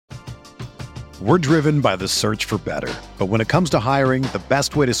We're driven by the search for better. But when it comes to hiring, the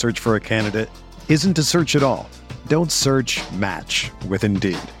best way to search for a candidate isn't to search at all. Don't search, match with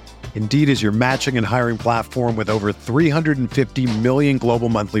Indeed. Indeed is your matching and hiring platform with over 350 million global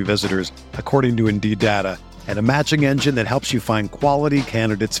monthly visitors, according to Indeed data, and a matching engine that helps you find quality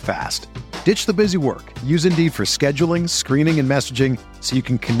candidates fast. Ditch the busy work. Use Indeed for scheduling, screening, and messaging so you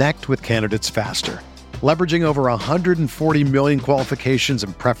can connect with candidates faster. Leveraging over 140 million qualifications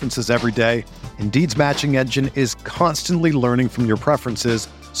and preferences every day, Indeed's matching engine is constantly learning from your preferences,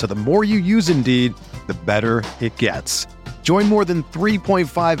 so the more you use Indeed, the better it gets. Join more than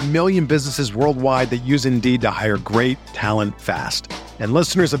 3.5 million businesses worldwide that use Indeed to hire great talent fast. And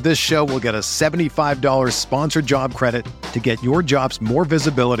listeners of this show will get a $75 sponsored job credit to get your jobs more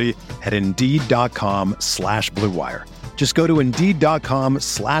visibility at Indeed.com/Blue Wire. Just go to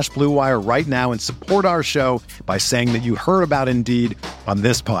Indeed.com/Blue Wire right now and support our show by saying that you heard about Indeed on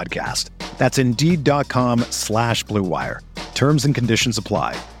this podcast. That's Indeed.com/Blue Wire. Terms and conditions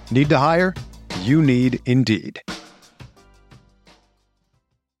apply. Need to hire? You need Indeed.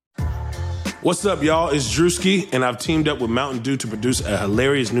 What's up, y'all? It's Drewski, and I've teamed up with Mountain Dew to produce a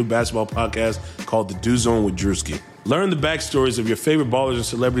hilarious new basketball podcast called The Dew Zone with Drewski. Learn the backstories of your favorite ballers and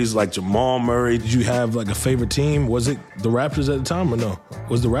celebrities like Jamal Murray. Did you have like a favorite team? Was it the Raptors at the time or no?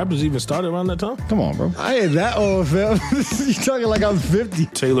 Was the Raptors even started around that time? Come on, bro. I ain't that old, fam. You talking like I'm 50.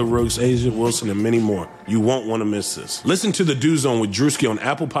 Taylor Rooks, Asia Wilson, and many more. You won't want to miss this. Listen to The Dew Zone with Drewski on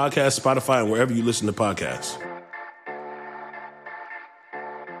Apple Podcasts, Spotify, and wherever you listen to podcasts.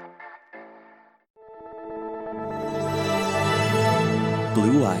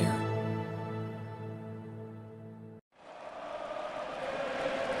 Blue Wire.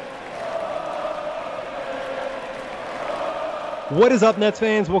 What is up, Nets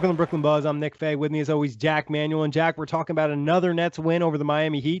fans? Welcome to Brooklyn Buzz. I'm Nick Fay. With me, as always, Jack Manuel. And Jack, we're talking about another Nets win over the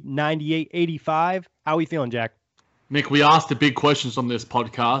Miami Heat, 98-85. How are we feeling, Jack? Nick, we asked the big questions on this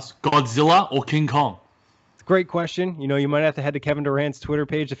podcast. Godzilla or King Kong? It's a great question. You know, you might have to head to Kevin Durant's Twitter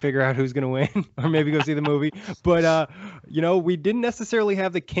page to figure out who's going to win, or maybe go see the movie. But, you know, we didn't necessarily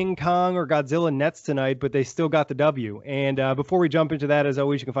have the King Kong or Godzilla Nets tonight, but they still got the W. And before we jump into that, as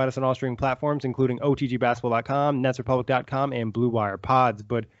always, you can find us on all streaming platforms, including OTGBasketball.com, NetsRepublic.com, and Blue Wire Pods.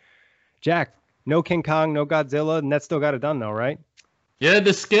 But, Jack, no King Kong, no Godzilla. Nets still got it done, though, right? Yeah,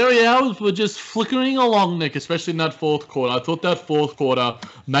 the scary hours were just flickering along, Nick, especially in that fourth quarter. I thought that fourth quarter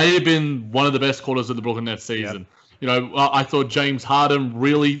may have been one of the best quarters of the Brooklyn Nets season. Yep. You know, I thought James Harden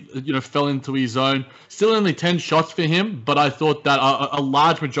really, fell into his zone. Still only 10 shots for him, but I thought that a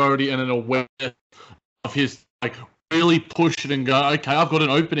large majority and an awareness of his, really push it and go, okay, I've got an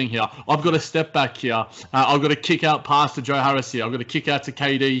opening here. I've got a step back here. I've got a kick out pass to Joe Harris here. I've got a kick out to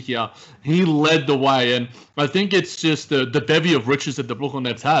KD here. He led the way, and I think it's just the bevy of riches that the Brooklyn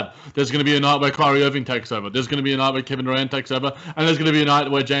Nets have. There's going to be a night where Kyrie Irving takes over. There's going to be a night where Kevin Durant takes over, and there's going to be a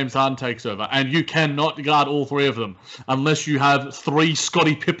night where James Harden takes over. And you cannot guard all three of them unless you have three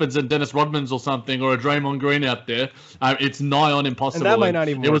Scottie Pippens and Dennis Rodmans or something, or a Draymond Green out there. It's nigh on impossible. And that might not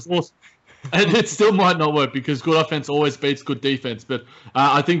even work. It was awesome. And it still might not work because good offense always beats good defense. But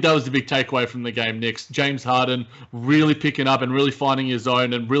I think that was the big takeaway from the game, Nick. James Harden really picking up and really finding his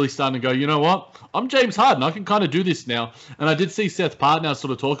own and really starting to go, you know what? I'm James Harden. I can kind of do this now. And I did see Seth Partnow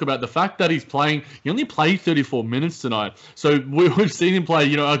sort of talk about the fact that he only played 34 minutes tonight. So we've seen him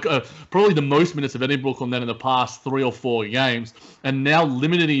play, probably the most minutes of any Brooklyn Net in the past 3 or 4 games. And now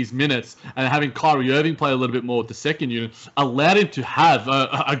limiting his minutes and having Kyrie Irving play a little bit more with the second unit allowed him to have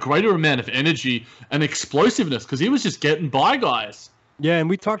a greater amount of energy and explosiveness because he was just getting by guys. Yeah, and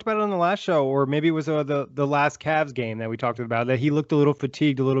we talked about it on the last show, or maybe it was the last Cavs game that we talked about, that he looked a little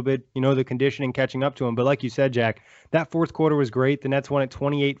fatigued a little bit, the conditioning catching up to him. But like you said, Jack, that fourth quarter was great. The Nets won at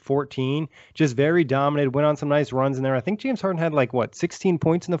 28-14, just very dominated, went on some nice runs in there. I think James Harden had 16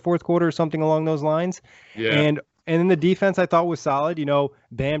 points in the fourth quarter or something along those lines. Yeah. And then the defense I thought was solid.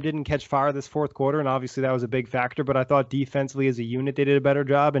 Bam didn't catch fire this fourth quarter, and obviously that was a big factor. But I thought defensively as a unit they did a better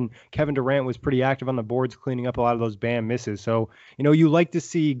job, and Kevin Durant was pretty active on the boards cleaning up a lot of those Bam misses. So, you like to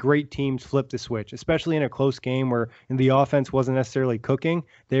see great teams flip the switch, especially in a close game where the offense wasn't necessarily cooking.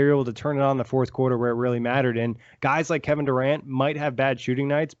 They were able to turn it on in the fourth quarter where it really mattered. And guys like Kevin Durant might have bad shooting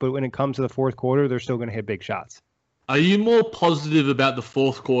nights, but when it comes to the fourth quarter, they're still going to hit big shots. Are you more positive about the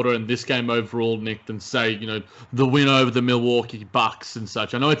fourth quarter and this game overall, Nick, than, say, the win over the Milwaukee Bucks and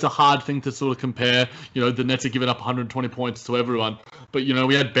such? I know it's a hard thing to sort of compare. The Nets are giving up 120 points to everyone. But,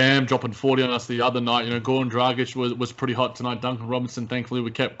 we had Bam dropping 40 on us the other night. Goran Dragic was pretty hot tonight. Duncan Robinson, thankfully,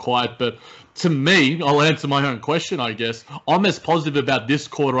 we kept quiet. But to me, I'll answer my own question, I guess. I'm as positive about this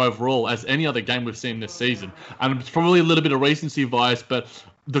quarter overall as any other game we've seen this season. And it's probably a little bit of recency bias, but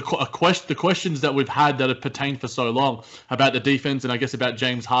the questions that we've had that have pertained for so long about the defense and I guess about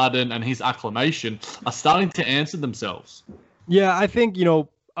James Harden and his acclimation are starting to answer themselves. Yeah, I think,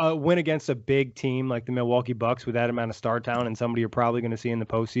 a win against a big team like the Milwaukee Bucks with that amount of star talent and somebody you're probably going to see in the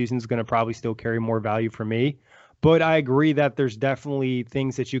postseason is going to probably still carry more value for me. But I agree that there's definitely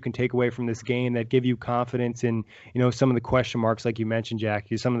things that you can take away from this game that give you confidence in, some of the question marks, like you mentioned, Jack.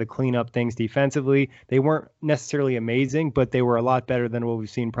 Some of the cleanup things defensively, they weren't necessarily amazing, but they were a lot better than what we've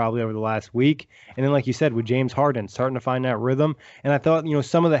seen probably over the last week. And then, like you said, with James Harden starting to find that rhythm. And I thought,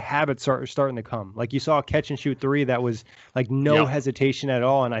 some of the habits are starting to come. Like you saw a catch and shoot three that was like no hesitation at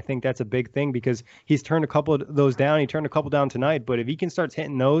all. And I think that's a big thing because he's turned a couple of those down. He turned a couple down tonight. But if he can start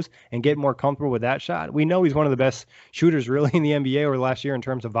hitting those and get more comfortable with that shot, we know he's one of the best shooters really in the NBA over the last year in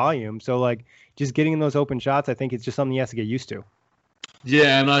terms of volume. So like just getting in those open shots, I think it's just something he has to get used to.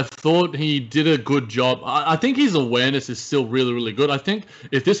 Yeah, and I thought he did a good job. I think his awareness is still really, really good. I think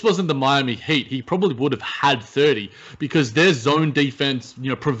if this wasn't the Miami Heat, he probably would have had 30 because their zone defense,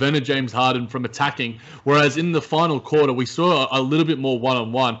 prevented James Harden from attacking. Whereas in the final quarter, we saw a little bit more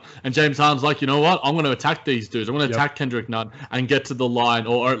one-on-one. And James Harden's like, you know what? I'm going to attack these dudes. I'm going to attack Kendrick Nunn and get to the line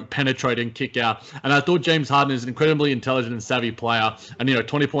or penetrate and kick out. And I thought James Harden is an incredibly intelligent and savvy player. And,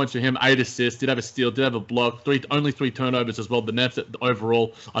 20 points for him, 8 assists, did have a steal, did have a block, only 3 turnovers as well. The Nets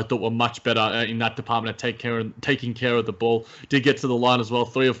overall, I thought were much better in that department at taking care of the ball. Did get to the line as well,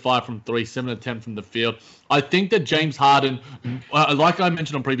 3 of 5 from 3, 7 of 10 from the field. I think that James Harden, like I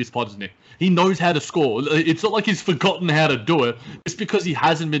mentioned on previous pods, Nick, he knows how to score. It's not like he's forgotten how to do it. It's because he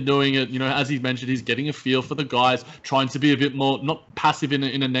hasn't been doing it. As he mentioned, he's getting a feel for the guys, trying to be a bit more, not passive in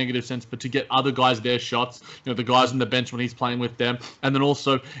a negative sense, but to get other guys their shots, the guys on the bench when he's playing with them. And then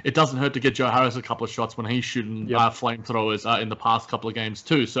also, it doesn't hurt to get Joe Harris a couple of shots when he's shooting flamethrowers in the past couple of games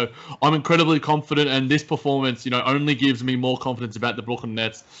too. So I'm incredibly confident, and this performance, only gives me more confidence about the Brooklyn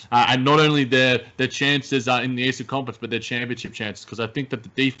Nets, and not only their chances in the Eastern Conference, but their championship chances, because I think that the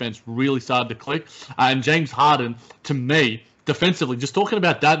defense really started to click. And James Harden, to me, defensively, just talking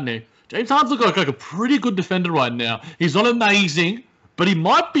about that, Nick, James Harden's looking like a pretty good defender right now. He's not amazing, but he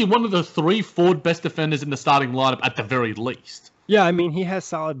might be one of the 3-4 best defenders in the starting lineup at the very least. Yeah, I mean, he has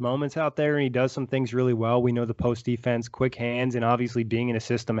solid moments out there, and he does some things really well. We know the post defense, quick hands, and obviously being in a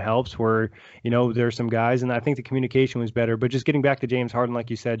system helps where, there's some guys, and I think the communication was better. But just getting back to James Harden, like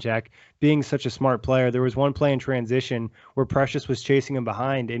you said, Jack, being such a smart player, there was one play in transition where Precious was chasing him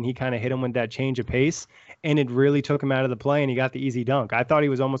behind, and he kind of hit him with that change of pace, and it really took him out of the play, and he got the easy dunk. I thought he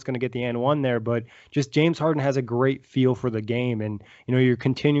was almost going to get the and one there, but just James Harden has a great feel for the game, and, you're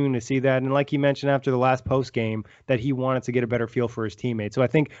continuing to see that. And like he mentioned after the last post game, that he wanted to get a better feel for his teammates. So I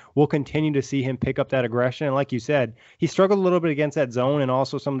think we'll continue to see him pick up that aggression. And like you said, he struggled a little bit against that zone and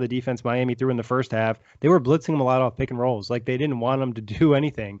also some of the defense Miami threw in the first half. They were blitzing him a lot off pick and rolls. Like they didn't want him to do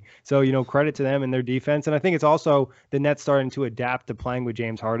anything. So, credit to them and their defense. And I think it's also the Nets starting to adapt to playing with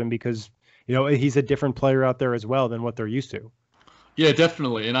James Harden because, he's a different player out there as well than what they're used to. Yeah,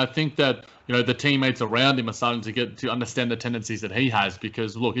 definitely. And I think that, the teammates around him are starting to get to understand the tendencies that he has.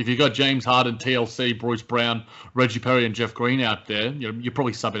 Because, look, if you've got James Harden, TLC, Bruce Brown, Reggie Perry, and Jeff Green out there, you're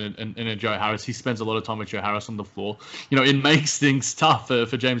probably subbing in a Joe Harris. He spends a lot of time with Joe Harris on the floor. It makes things tough for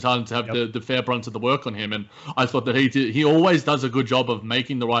James Harden to have the fair brunt of the work on him. And I thought that he always does a good job of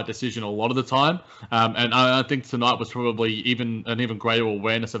making the right decision a lot of the time. And I think tonight was probably even greater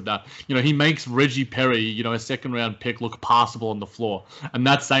awareness of that. He makes Reggie Perry, a second-round pick, look passable on the floor. And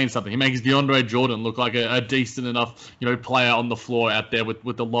that's saying something. He makes DeAndre Jordan look like a decent enough, player on the floor out there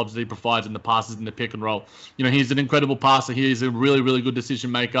with the lobs that he provides and the passes in the pick and roll. He's an incredible passer. He's a really, really good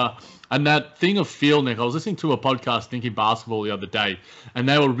decision maker. And that thing of feel, Nick, I was listening to a podcast, Thinking Basketball, the other day, and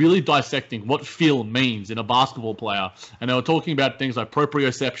they were really dissecting what feel means in a basketball player. And they were talking about things like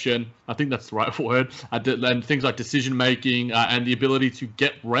proprioception, I think that's the right word, and things like decision-making and the ability to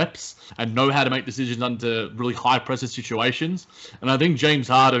get reps and know how to make decisions under really high-pressure situations. And I think James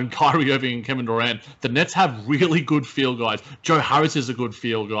Harden, Kyrie Irving, and Kevin Durant, the Nets have really good feel guys. Joe Harris is a good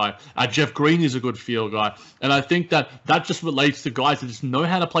feel guy. Jeff Green is a good feel guy. And I think that just relates to guys that just know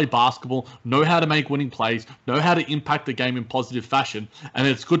how to play basketball, know how to make winning plays, know how to impact the game in positive fashion. And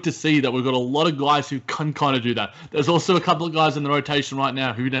it's good to see that we've got a lot of guys who can kind of do that. There's also a couple of guys in the rotation right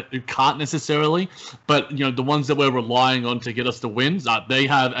now who can't necessarily, but the ones that we're relying on to get us the wins, they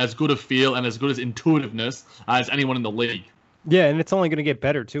have as good a feel and as good as intuitiveness as anyone in the league. Yeah, and it's only going to get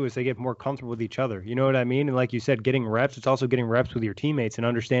better, too, as they get more comfortable with each other. You know what I mean? And like you said, getting reps, it's also getting reps with your teammates and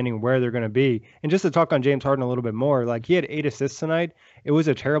understanding where they're going to be. And just to talk on James Harden a little bit more, like he had 8 assists tonight. It was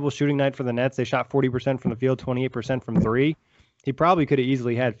a terrible shooting night for the Nets. They shot 40% from the field, 28% from 3. he probably could have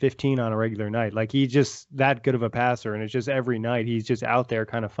easily had 15 on a regular night. Like he's just that good of a passer, and it's just every night he's just out there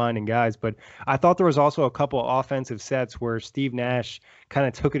kind of finding guys. But I thought there was also a couple offensive sets where Steve Nash kind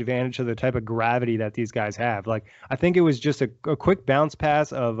of took advantage of the type of gravity that these guys have. Like I think it was just a quick bounce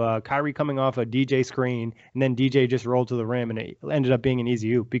pass of Kyrie coming off a DJ screen, and then DJ just rolled to the rim, and it ended up being an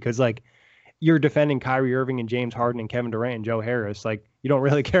easy oop because like you're defending Kyrie Irving and James Harden and Kevin Durant and Joe Harris. Like you don't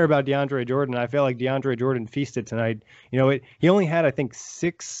really care about DeAndre Jordan. I feel like DeAndre Jordan feasted tonight. He only had, I think,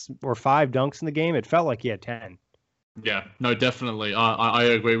 6 or 5 dunks in the game. It felt like he had 10. Yeah, no, definitely. I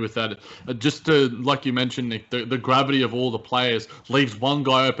agree with that. Just to, like you mentioned, Nick, the gravity of all the players leaves one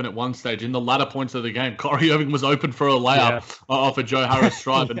guy open at one stage. In the latter points of the game, Kyrie Irving was open for a layup off a Joe Harris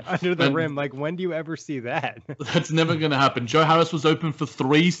stripe. Under the rim. Like, when do you ever see that? That's never going to happen. Joe Harris was open for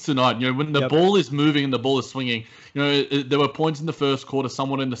threes tonight. When the ball is moving and the ball is swinging, there were points in the first quarter,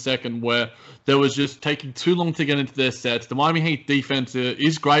 somewhat in the second, where there was just taking too long to get into their sets. The Miami Heat defense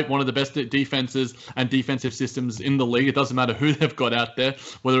is great, one of the best defenses and defensive systems in the league. It doesn't matter who they've got out there,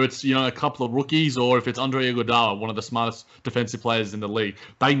 whether it's a couple of rookies or if it's Andre Iguodala, one of the smartest defensive players in the league.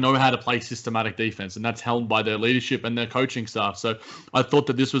 They know how to play systematic defense, and that's held by their leadership and their coaching staff. So I thought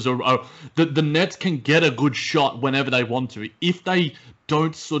that this was the Nets can get a good shot whenever they want to. If they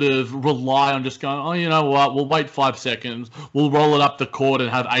don't sort of rely on just going, oh, you know what, we'll wait 5 seconds, we'll roll it up the court and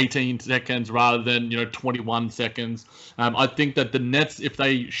have 18 seconds rather than 21 seconds. I think that the Nets, if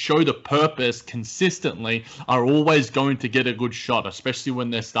they show the purpose consistently, are always going to get a good shot, especially when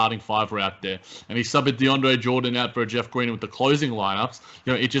their starting 5 are out there. And he subbed DeAndre Jordan out for Jeff Green with the closing lineups.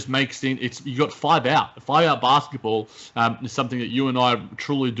 It just makes you got 5 out. 5 out basketball is something that you and I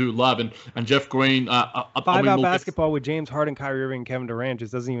truly do love. And Jeff Green, 5 out basketball with James Harden, Kyrie Irving, and Kevin Durant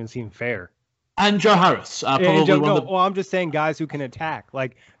just doesn't even seem fair. And Joe Harris, well, I'm just saying guys who can attack,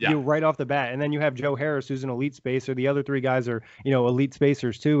 right off the bat. And then you have Joe Harris, who's an elite spacer. The other 3 guys are, elite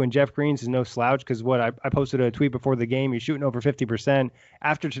spacers too. And Jeff Green's is no slouch because I posted a tweet before the game. He's shooting over 50%.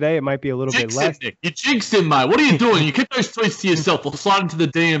 After today, it might be a little bit less. You jinxed him, mate. What are you doing? You keep those tweets to yourself. We'll slide into the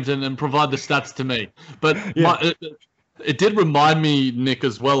DMs and provide the stats to me. But it did remind me, Nick,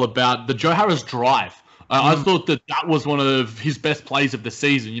 as well about the Joe Harris drive. I thought that was one of his best plays of the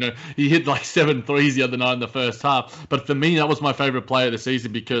season. He hit like 7 threes the other night in the first half. But for me, that was my favorite play of the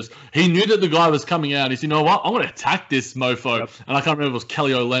season because he knew that the guy was coming out. He said, you know what? I'm going to attack this mofo. Yep. And I can't remember if it was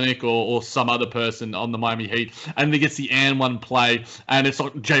Kelly Olynyk or some other person on the Miami Heat. And he gets the and one play. And it's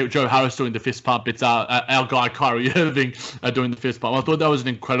like Joe Harris doing the fist pump. It's our guy Kyrie Irving doing the fist pump. I thought that was an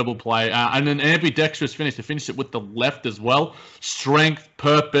incredible play. And an ambidextrous finish to finish it with the left as well. Strength,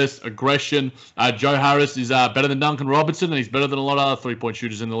 purpose, aggression. Joe Harris is better than Duncan Robinson, and he's better than a lot of other three-point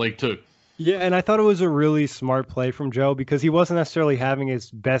shooters in the league too. Yeah, and I thought it was a really smart play from Joe because he wasn't necessarily having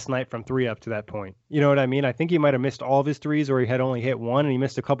his best night from 3 up to that point. You know what I mean? I think he might have missed all of his threes or he had only hit 1 and he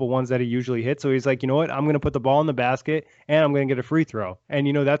missed a couple ones that he usually hit. So he's like, you know what? I'm going to put the ball in the basket and I'm going to get a free throw. And,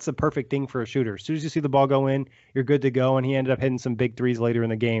 that's the perfect thing for a shooter. As soon as you see the ball go in, you're good to go. And he ended up hitting some big threes later in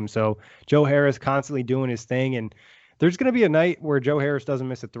the game. So Joe Harris constantly doing his thing. And there's going to be a night where Joe Harris doesn't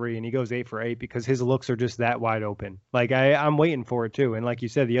miss a 3 and he goes 8 for 8 because his looks are just that wide open. Like I'm waiting for it too. And like you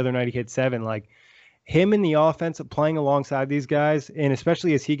said, the other night he hit 7. Like him in the offense playing alongside these guys, and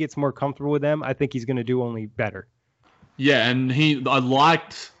especially as he gets more comfortable with them, I think he's going to do only better. Yeah, and I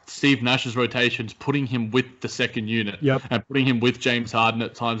liked Steve Nash's rotations, putting him with the second unit and putting him with James Harden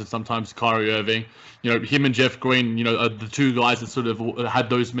at times and sometimes Kyrie Irving. Him and Jeff Green, are the 2 guys that sort of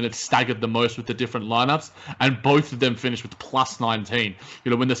had those minutes staggered the most with the different lineups, and both of them finished with plus 19.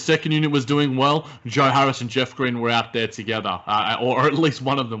 When the second unit was doing well, Joe Harris and Jeff Green were out there together, or at least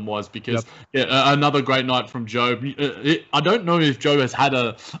one of them was, because another great night from Joe. I don't know if Joe has had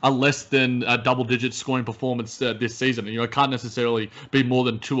a less than a double-digit scoring performance this season. It can't necessarily be more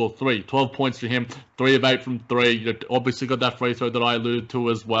than 2 or 3. 12 points for him, 3 of 8 from 3. Obviously got that free throw that I alluded to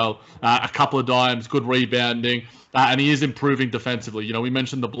as well. A couple of dimes, good rebounding, and he is improving defensively. We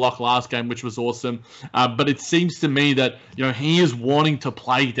mentioned the block last game, which was awesome, but it seems to me that he is wanting to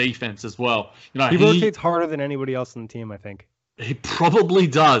play defense as well. He rotates harder than anybody else on the team, I think. He probably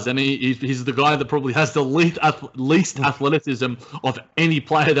does, and he's the guy that probably has the least athleticism of any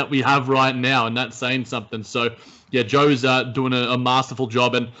player that we have right now, and that's saying something. So, yeah, Joe's doing a masterful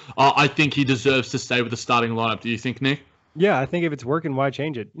job, and I think he deserves to stay with the starting lineup. Do you think, Nick? Yeah, I think if it's working, why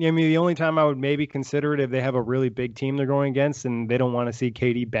change it? I mean, the only time I would maybe consider it if they have a really big team they're going against and they don't want to see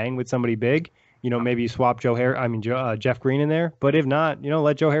KD bang with somebody big. Maybe you swap Jeff Green in there. But if not,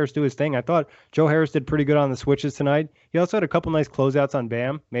 let Joe Harris do his thing. I thought Joe Harris did pretty good on the switches tonight. He also had a couple nice closeouts on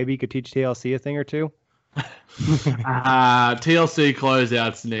Bam. Maybe he could teach TLC a thing or two. TLC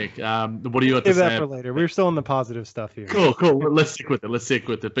closeouts, Nick. What do you have to Save that say? for later. We're still in the positive stuff here. Cool. Let's stick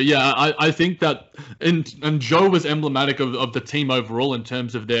with it. But yeah, I think that and Joe was emblematic of the team overall in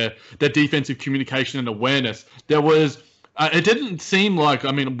terms of their defensive communication and awareness. There was. It didn't seem like,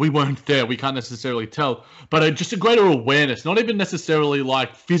 I mean, we weren't there. We can't necessarily tell. But just a greater awareness, not even necessarily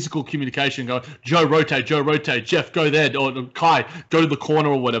like physical communication. Go, Joe, rotate. Jeff, go there. Or Kai, go to the corner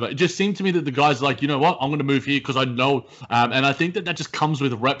or whatever. It just seemed to me that the guys are like, you know what? I'm going to move here because I know. And I think that just comes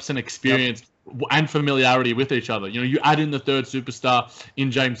with reps and experience. Yep. And familiarity with each other. You add in the third superstar in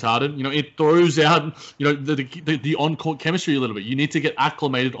James Harden. It throws out, the on-court chemistry a little bit. You need to get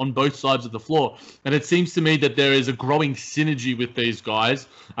acclimated on both sides of the floor. And it seems to me that there is a growing synergy with these guys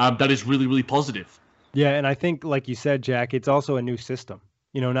that is really, really positive. Yeah, and I think, like you said, Jack, it's also a new system.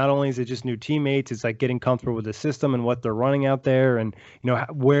 Not only is it just new teammates, it's like getting comfortable with the system and what they're running out there and,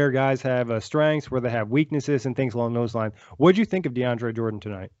 where guys have strengths, where they have weaknesses and things along those lines. What did you think of DeAndre Jordan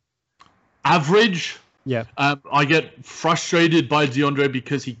tonight? Average. Yeah. I get frustrated by DeAndre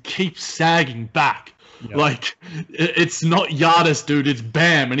because he keeps sagging back. Yeah. Like, it's not Giannis, dude. It's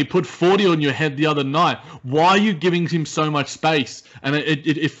Bam. And he put 40 on your head the other night. Why are you giving him so much space? And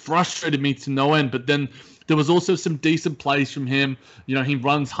it frustrated me to no end. But then there was also some decent plays from him. He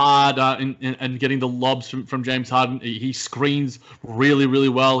runs hard and getting the lobs from James Harden. He screens really, really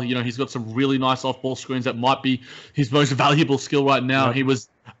well. He's got some really nice off-ball screens that might be his most valuable skill right now. Yeah. He was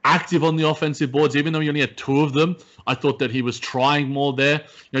active on the offensive boards, even though he only had 2 of them. I thought that he was trying more there.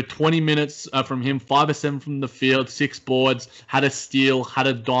 20 minutes from him, 5 or 7 from the field, 6 boards, had a steal, had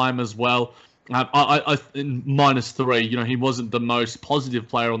a dime as well. -3. He wasn't the most positive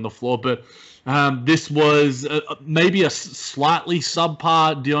player on the floor, but this was maybe a slightly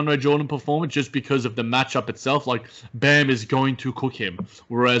subpar DeAndre Jordan performance just because of the matchup itself. Like, Bam is going to cook him.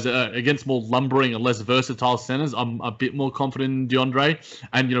 Whereas against more lumbering and less versatile centers, I'm a bit more confident in DeAndre.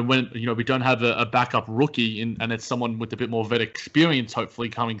 And, when we don't have a backup rookie and it's someone with a bit more vet experience, hopefully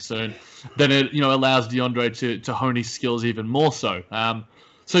coming soon, then it, allows DeAndre to hone his skills even more so.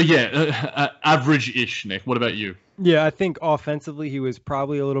 So, yeah, average-ish, Nick. What about you? Yeah, I think offensively he was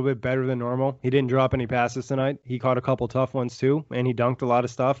probably a little bit better than normal. He didn't drop any passes tonight. He caught a couple tough ones too, and he dunked a lot of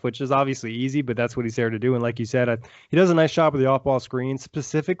stuff, which is obviously easy, but that's what he's there to do. And like you said, he does a nice job with the off-ball screen,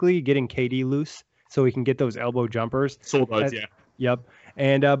 specifically getting KD loose so he can get those elbow jumpers. So those, yeah. Yep.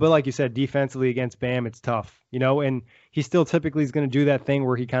 And but like you said, defensively against Bam, it's tough, and he still typically is going to do that thing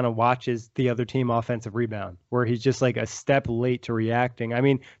where he kind of watches the other team offensive rebound, where he's just like a step late to reacting. I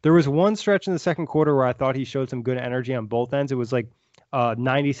mean, there was one stretch in the second quarter where I thought he showed some good energy on both ends. It was like a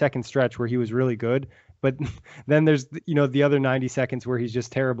 90-second stretch where he was really good. But then there's, the other 90 seconds where he's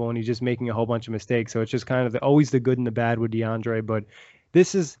just terrible and he's just making a whole bunch of mistakes. So it's just kind of always the good and the bad with DeAndre. But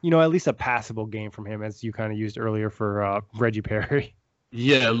this is, at least a passable game from him, as you kind of used earlier for Reggie Perry.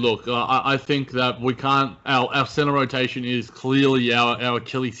 Yeah, look, I think that we can't. Our center rotation is clearly our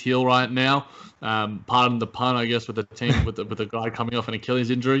Achilles heel right now. Pardon the pun, I guess, with the team with the guy coming off an Achilles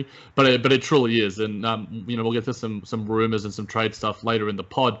injury, but it truly is. And we'll get to some rumors and some trade stuff later in the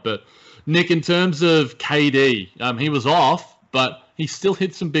pod. But Nick, in terms of KD, he was off, but he still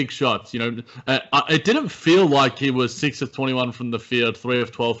hit some big shots. It didn't feel like he was 6 of 21 from the field, 3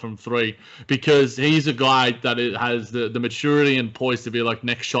 of 12 from 3, because he's a guy that has the maturity and poise to be like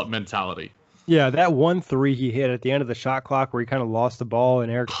next shot mentality. Yeah, that 1-3 he hit at the end of the shot clock where he kind of lost the ball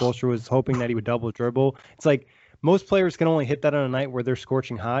and Eric Spoelstra was hoping that he would double dribble. It's like most players can only hit that on a night where they're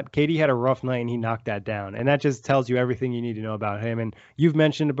scorching hot. KD had a rough night and he knocked that down. And that just tells you everything you need to know about him. And you've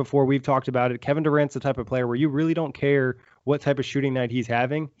mentioned it before. We've talked about it. Kevin Durant's the type of player where you really don't care what type of shooting night he's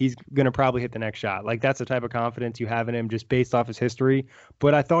having. He's going to probably hit the next shot. Like, that's the type of confidence you have in him just based off his history.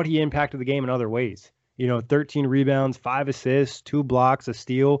 But I thought he impacted the game in other ways. 13 rebounds, 5 assists, 2 blocks, a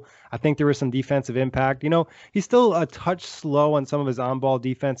steal. I think there was some defensive impact. He's still a touch slow on some of his on-ball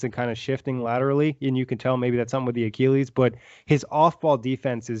defense and kind of shifting laterally, and you can tell maybe that's something with the Achilles, but his off-ball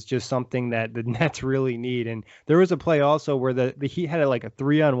defense is just something that the Nets really need. And there was a play also where the Heat had like a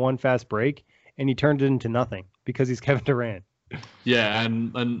 3-on-1 fast break, and he turned it into nothing because he's Kevin Durant. Yeah,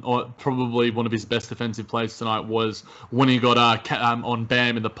 and probably one of his best defensive plays tonight was when he got on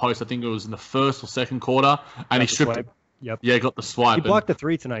Bam in the post. I think it was in the first or second quarter, and he stripped it. Yep. Yeah, got the swipe. He blocked the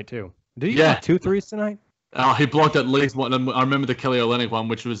 3 tonight too. Did he block 2 threes tonight? He blocked at least one. And I remember the Kelly Olynyk one,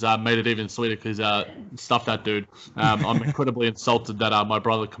 which was made it even sweeter because stuffed that dude. I'm incredibly insulted that my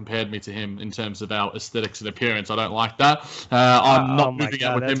brother compared me to him in terms of our aesthetics and appearance. I don't like that. I'm not moving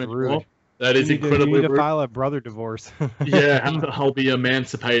out with him anymore. That is you incredibly need to rude. file a brother divorce. Yeah, I'll be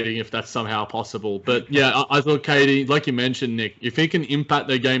emancipating if that's somehow possible. But yeah, I thought KD, like you mentioned, Nick, if he can impact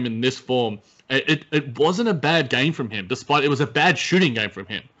their game in this form, it wasn't a bad game from him, despite it was a bad shooting game from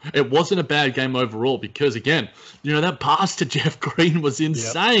him. It wasn't a bad game overall because, again, that pass to Jeff Green was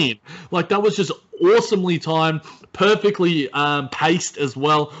insane. Yep. Like, that was just awesomely timed, perfectly paced as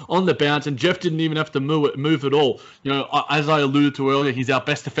well on the bounce, and Jeff didn't even have to move at all. As I alluded to earlier, he's our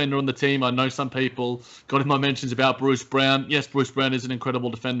best defender on the team. I know some people got in my mentions about Bruce Brown. Yes, Bruce Brown is an incredible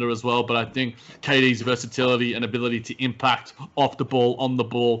defender as well, but I think KD's versatility and ability to impact off the ball, on the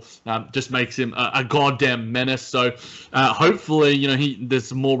ball, just makes him a goddamn menace. So hopefully,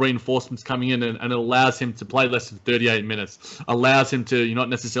 there's more reinforcements coming in, and it allows him to play less than 38 minutes, allows him to not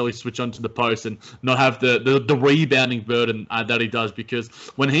necessarily switch onto the post and not have the rebounding burden that he does, because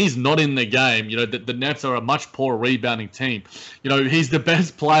when he's not in the game, the Nets are a much poorer rebounding team. He's the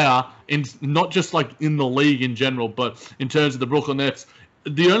best player in not just like in the league in general, but in terms of the Brooklyn Nets.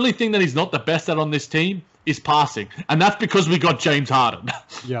 The only thing that he's not the best at on this team is passing, and that's because we got James Harden.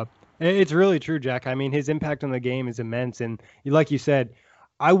 Yep. It's really true, Jack. I mean, his impact on the game is immense, and like you said,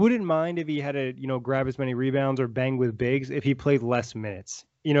 I wouldn't mind if he had to, grab as many rebounds or bang with bigs if he played less minutes.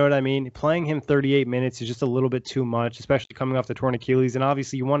 You know what I mean? Playing him 38 minutes is just a little bit too much, especially coming off the torn Achilles. And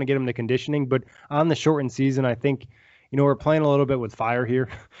obviously you want to get him to conditioning, but on the shortened season, I think, we're playing a little bit with fire here.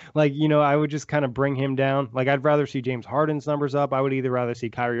 I would just kind of bring him down. Like, I'd rather see James Harden's numbers up. I would either rather see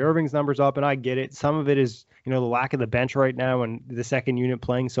Kyrie Irving's numbers up, and I get it. Some of it is, the lack of the bench right now and the second unit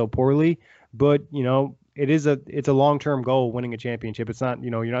playing so poorly. But, it's a long-term goal, winning a championship. It's not,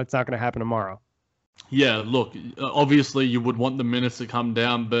 it's not going to happen tomorrow. Yeah, look, obviously you would want the minutes to come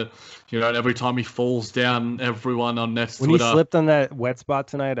down, but, every time he falls down, everyone on Nets Twitter... When he slipped on that wet spot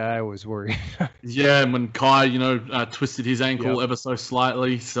tonight, I was worried. Yeah, and when Kai, twisted his ankle ever so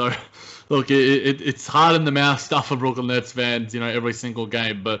slightly. So, look, it's hard in the mouth stuff for Brooklyn Nets fans, every single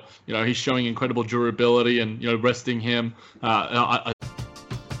game. But, he's showing incredible durability, and, resting him.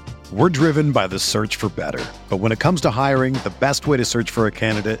 We're driven by the search for better. But when it comes to hiring, the best way to search for a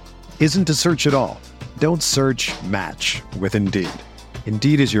candidate isn't to search at all. Don't search, match with Indeed.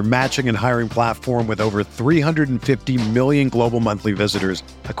 Indeed is your matching and hiring platform with over 350 million global monthly visitors,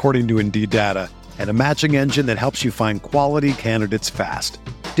 according to Indeed data, and a matching engine that helps you find quality candidates fast.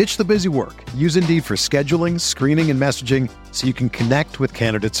 Ditch the busy work. Use Indeed for scheduling, screening, and messaging so you can connect with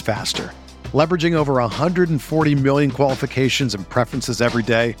candidates faster. Leveraging over 140 million qualifications and preferences every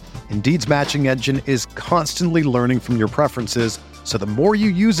day, Indeed's matching engine is constantly learning from your preferences, so the more you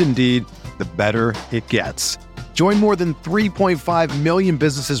use Indeed, the better it gets. Join more than 3.5 million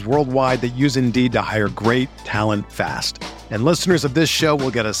businesses worldwide that use Indeed to hire great talent fast. And listeners of this show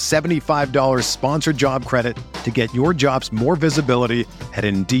will get a $75 sponsored job credit to get your jobs more visibility at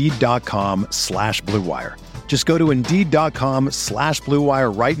Indeed.com/Blue Wire. Just go to Indeed.com/Blue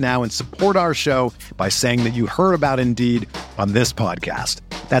Wire right now and support our show by saying that you heard about Indeed on this podcast.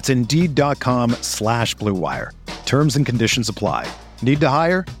 That's Indeed.com/Blue Wire. Terms and conditions apply. Need to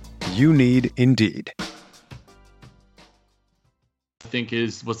hire? You need Indeed. I think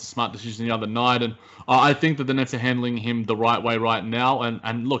was the smart decision the other night, and I think that the Nets are handling him the right way right now.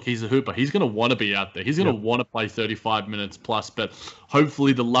 And look, he's a hooper. He's going to want to be out there. He's going to want to play 35 minutes plus. But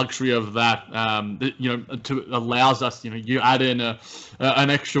hopefully, the luxury of that, allows us. You add in an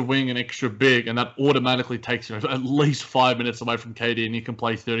extra wing, an extra big, and that automatically takes at least 5 minutes away from KD, and you can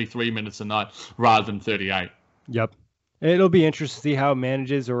play 33 minutes a night rather than 38. Yep. It'll be interesting to see how it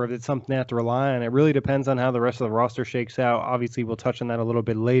manages, or if it's something they have to rely on. It really depends on how the rest of the roster shakes out. Obviously, we'll touch on that a little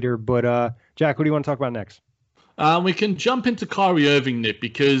bit later. But, Jack, what do you want to talk about next? We can jump into Kyrie Irving, Nick,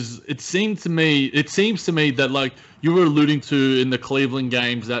 because it seems to me that, like you were alluding to in the Cleveland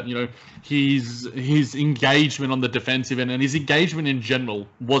games, that, his engagement on the defensive end and his engagement in general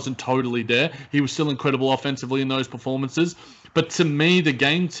wasn't totally there. He was still incredible offensively in those performances. But to me, the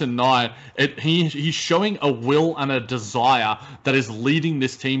game tonight, he's showing a will and a desire that is leading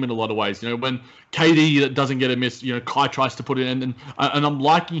this team in a lot of ways. When KD doesn't get a miss, Kai tries to put it in, and I'm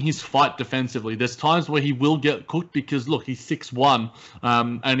liking his fight defensively. There's times where he will get cooked because, look, he's 6'1",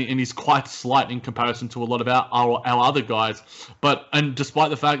 and he's quite slight in comparison to a lot of our other guys. And despite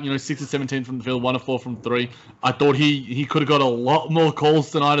the fact, 6 of 17 from the field, 1 of 4 from 3, I thought he could have got a lot more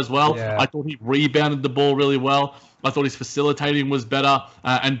calls tonight as well. Yeah. I thought he rebounded the ball really well. I thought his facilitating was better,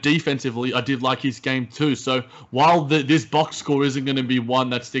 and defensively, I did like his game too. So while this box score isn't going to be one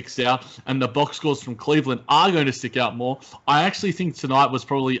that sticks out, and the box scores from Cleveland are going to stick out more, I actually think tonight was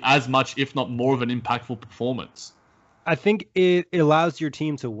probably as much, if not more, of an impactful performance. I think it allows your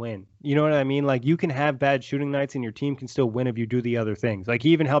team to win. You know what I mean? Like, you can have bad shooting nights and your team can still win if you do the other things. Like, he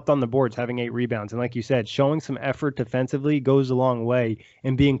even helped on the boards, having 8 rebounds. And like you said, showing some effort defensively goes a long way,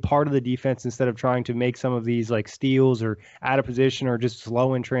 and being part of the defense instead of trying to make some of these like steals or out of position or just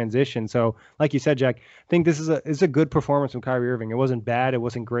slow in transition. So like you said, Jack, I think this is a good performance from Kyrie Irving. It wasn't bad. It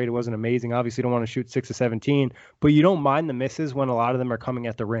wasn't great. It wasn't amazing. Obviously, you don't want to shoot 6 of 17, but you don't mind the misses when a lot of them are coming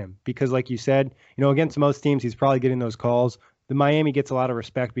at the rim, because like you said, against most teams, he's probably getting those calls. The Miami gets a lot of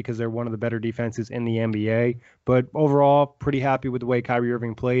respect because they're one of the better defenses in the NBA. But overall, pretty happy with the way Kyrie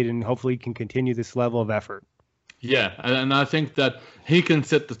Irving played, and hopefully he can continue this level of effort. Yeah, and I think that he can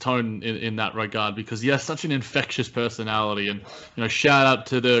set the tone in that regard, because he has such an infectious personality. And, shout out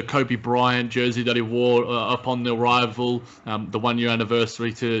to the Kobe Bryant jersey that he wore upon the arrival, the 1-year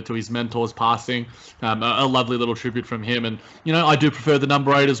anniversary to his mentor's passing. A lovely little tribute from him. And, I do prefer the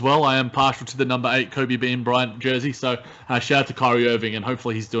number 8 as well. I am partial to the number 8 Kobe Bean Bryant jersey. So shout out to Kyrie Irving, and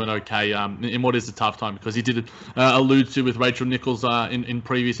hopefully he's doing okay in what is a tough time, because he did allude to with Rachel Nichols in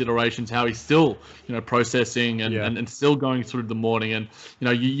previous iterations how he's still, processing and still going through the morning. And,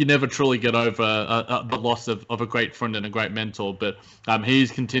 you never truly get over the loss of a great friend and a great mentor. But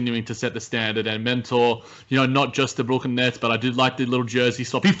he's continuing to set the standard and mentor, not just the Brooklyn Nets, but I did like the little jersey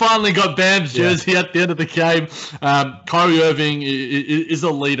swap. He finally got Bam's jersey at the end of the game. Kyrie Irving is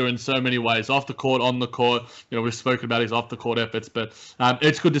a leader in so many ways, off the court, on the court. We've spoken about his off-the-court efforts, but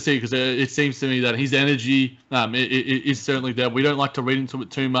it's good to see, because it seems to me that his energy is certainly there. We don't like to read into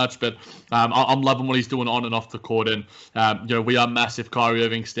it too much, but I'm loving what he's doing on and off the court. And, we are massive Kyrie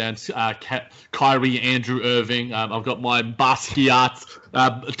Irving stands. Kyrie Andrew Irving. I've got my Basquiat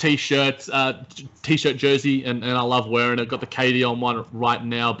t-shirt jersey, and I love wearing it. Got the KD on one right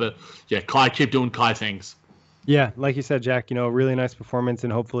now, but yeah, Kai, keep doing Kai things. Yeah, like you said, Jack, really nice performance,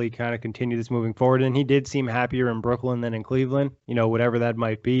 and hopefully kind of continue this moving forward. And he did seem happier in Brooklyn than in Cleveland, whatever that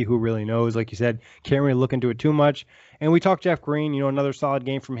might be. Who really knows? Like you said, can't really look into it too much. And we talked Jeff Green, another solid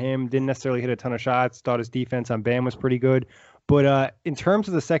game from him. Didn't necessarily hit a ton of shots. Thought his defense on Bam was pretty good. But in terms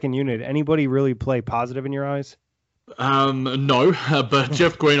of the second unit, anybody really play positive in your eyes? No, but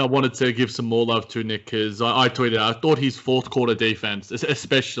Jeff Green, I wanted to give some more love to, Nick, because I tweeted, I thought his fourth quarter defense,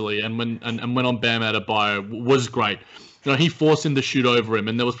 especially, and when on Bam Adebayo, was great. He forced him to shoot over him,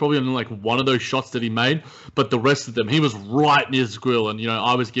 and there was probably only like one of those shots that he made, but the rest of them, he was right near his grill. And,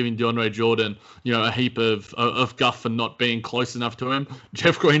 I was giving DeAndre Jordan, a heap of guff for not being close enough to him.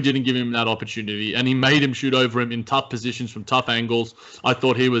 Jeff Green didn't give him that opportunity, and he made him shoot over him in tough positions from tough angles. I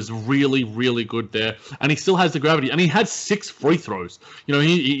thought he was really, really good there, and he still has the gravity, and he had 6 free throws.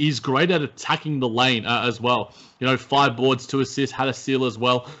 He's great at attacking the lane as well. 5 boards, 2 assists, had a steal as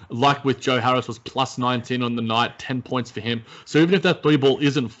well. Like with Joe Harris, was plus 19 on the night, 10 points for him. So even if that 3 ball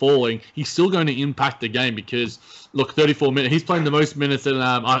isn't falling, he's still going to impact the game, because, look, 34 minutes. He's playing the most minutes in,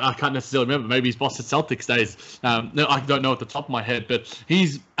 I can't necessarily remember. Maybe his Boston Celtics days. No, I don't know at the top of my head, but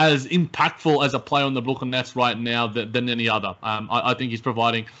he's as impactful as a player on the Brooklyn Nets right now than any other. I think he's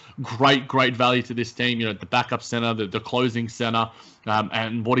providing great value to this team. The backup center, the closing center.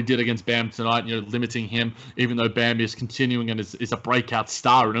 And what he did against Bam tonight, limiting him, even though Bam is continuing and is a breakout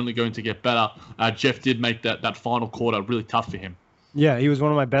star and only going to get better. Jeff did make that final quarter really tough for him. Yeah, he was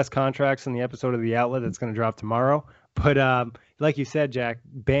one of my best contracts in the episode of The Outlet that's going to drop tomorrow. But like you said, Jack,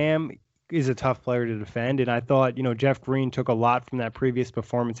 Bam is a tough player to defend. And I thought, Jeff Green took a lot from that previous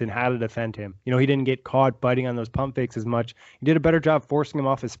performance in how to defend him. He didn't get caught biting on those pump fakes as much. He did a better job forcing him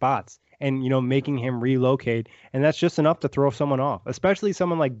off his spots and, making him relocate. And that's just enough to throw someone off, especially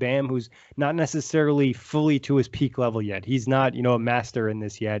someone like Bam, who's not necessarily fully to his peak level yet. He's not, a master in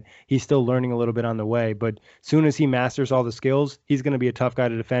this yet. He's still learning a little bit on the way. But soon as he masters all the skills, he's going to be a tough guy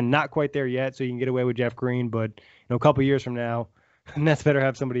to defend. Not quite there yet, so you can get away with Jeff Green. But, a couple years from now, Nets better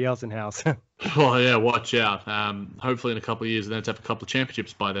have somebody else in house. Oh, yeah, watch out. Hopefully in a couple of years, the Nets have a couple of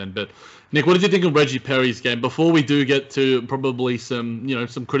championships by then. But, Nick, what did you think of Reggie Perry's game? Before we do get to probably some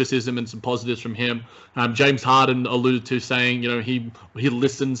criticism and some positives from him, James Harden alluded to saying, he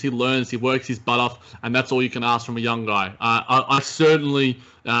listens, he learns, he works his butt off, and that's all you can ask from a young guy. I certainly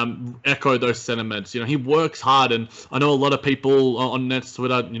echo those sentiments. He works hard, and I know a lot of people on Nets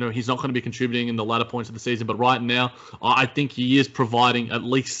Twitter, he's not going to be contributing in the latter points of the season, but right now, I think he is providing at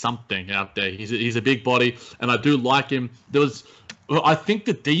least something out there. He's a big body, and I do like him. I think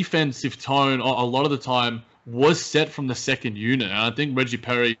the defensive tone a lot of the time was set from the second unit, and I think Reggie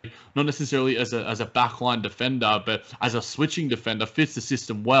Perry not necessarily as a backline defender, but as a switching defender, fits the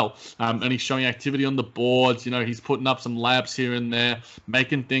system well. And he's showing activity on the boards. He's putting up some layups here and there,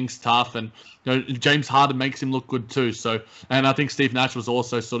 making things tough. And James Harden makes him look good too. So, and I think Steve Nash was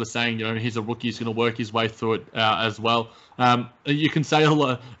also sort of saying, he's a rookie, he's going to work his way through it as well. You can say a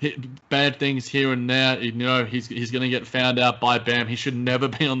lot of bad things here and there. He's going to get found out by Bam. He should never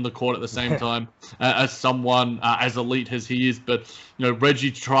be on the court at the same time as someone as elite as he is. But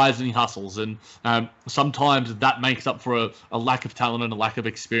Reggie tries and he hustles, and sometimes that makes up for a lack of talent and a lack of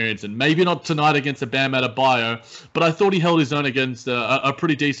experience. And maybe not tonight against a Bam Adebayo, but I thought he held his own against a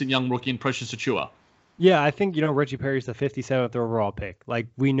pretty decent young rookie in Precious Achiuwa. Yeah, I think, Reggie Perry's the 57th overall pick. Like,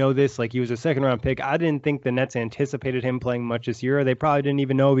 we know this. Like, he was a second-round pick. I didn't think the Nets anticipated him playing much this year. They probably didn't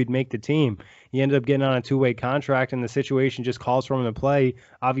even know he'd make the team. He ended up getting on a two-way contract, and the situation just calls for him to play.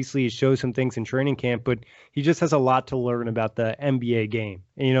 Obviously, he shows some things in training camp, but he just has a lot to learn about the NBA game.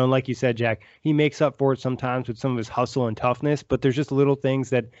 And, like you said, Jack, he makes up for it sometimes with some of his hustle and toughness, but there's just little things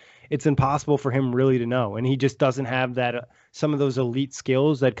that it's impossible for him really to know. And he just doesn't have that some of those elite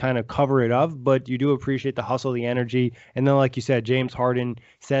skills that kind of cover it up, but you do appreciate the hustle, the energy. And then, like you said, James Harden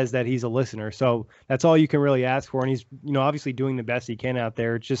says that he's a listener. So that's all you can really ask for. And he's, obviously doing the best he can out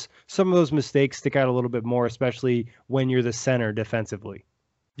there. It's just some of those mistakes stick out a little bit more, especially when you're the center defensively.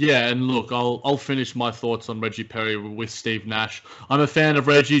 Yeah, and look, I'll finish my thoughts on Reggie Perry with Steve Nash. I'm a fan of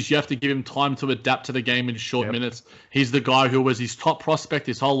Reggie's. You have to give him time to adapt to the game in short minutes. He's the guy who was his top prospect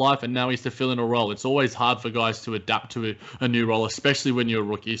his whole life, and now he's to fill in a role. It's always hard for guys to adapt to a new role, especially when you're a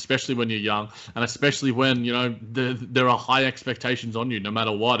rookie, especially when you're young, and especially when, there are high expectations on you no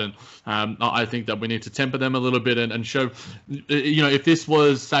matter what. And I think that we need to temper them a little bit and show, if this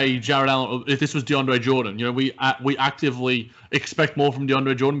was, say, Jared Allen, or if this was DeAndre Jordan, we actively expect more from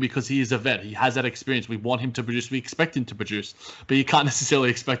DeAndre Jordan because he is a vet. He has that experience. We want him to produce. We expect him to produce. But you can't necessarily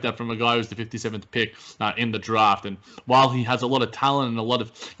expect that from a guy who's the 57th pick in the draft. And while he has a lot of talent and a lot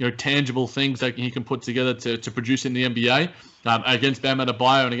of tangible things that he can put together to produce in the NBA, against Bam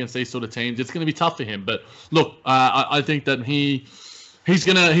Adebayo and against these sort of teams, it's going to be tough for him. But look, I think that He's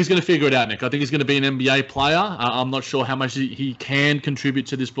gonna figure it out, Nick. I think he's gonna be an NBA player. I'm not sure how much he can contribute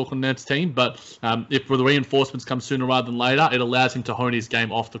to this Brooklyn Nets team, but if the reinforcements come sooner rather than later, it allows him to hone his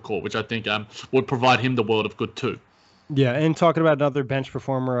game off the court, which I think would provide him the world of good too. Yeah, and talking about another bench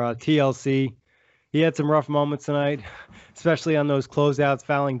performer, TLC, he had some rough moments tonight, especially on those closeouts,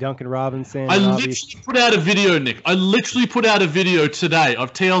 fouling Duncan Robinson. I literally put out a video, Nick. I literally put out a video today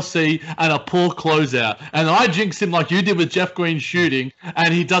of TLC and a poor closeout. And I jinxed him like you did with Jeff Green shooting,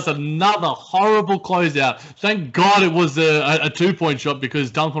 and he does another horrible closeout. Thank God it was a two-point shot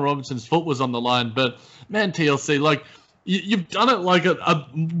because Duncan Robinson's foot was on the line. But, man, TLC, like, you've done it like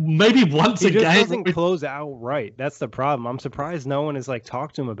maybe once a game. He just doesn't close out right. That's the problem. I'm surprised no one has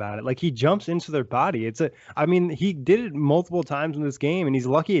talked to him about it. Like, he jumps into their body. He did it multiple times in this game, and he's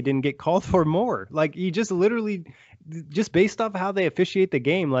lucky it didn't get called for more. Like, he just literally, just based off how they officiate the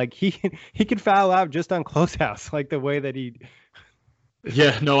game, like he could foul out just on closeouts, like the way that he.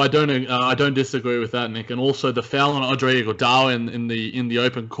 Yeah, no, I don't disagree with that, Nick. And also the foul on Andre Iguodala in the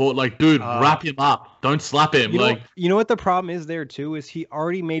open court, like, dude, wrap him up, don't slap him. You know what the problem is there too is he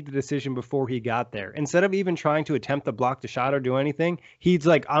already made the decision before he got there. Instead of even trying to attempt to block the shot or do anything, he's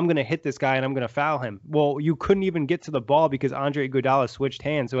like, I'm gonna hit this guy and I'm gonna foul him. Well, you couldn't even get to the ball because Andre Iguodala switched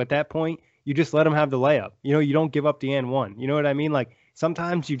hands. So at that point, you just let him have the layup. You don't give up the and one. You know what I mean? Like,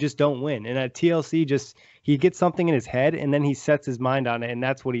 sometimes you just don't win. And at TLC, he gets something in his head and then he sets his mind on it, and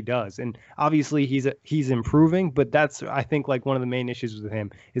that's what he does. And obviously he's improving, but that's, I think, like one of the main issues with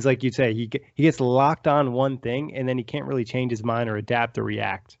him is, like you say, he gets locked on one thing and then he can't really change his mind or adapt or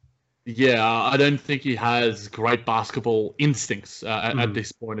react. Yeah, I don't think he has great basketball instincts at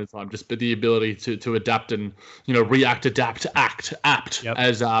this point in time. Just the ability to adapt and react, adapt, act, apt,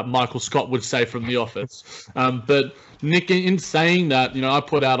 as Michael Scott would say from The Office. But Nick, in saying that, I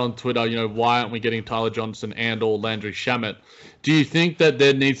put out on Twitter, why aren't we getting Tyler Johnson and/or Landry Shamet? Do you think that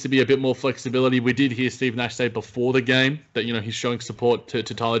there needs to be a bit more flexibility? We did hear Steve Nash say before the game that, he's showing support to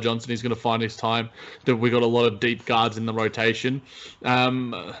Tyler Johnson. He's going to find his time, that we got a lot of deep guards in the rotation. I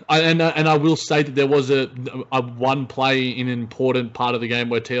will say that there was a one play in an important part of the game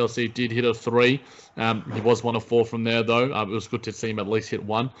where TLC did hit a three. He was 1 of 4 from there, though. It was good to see him at least hit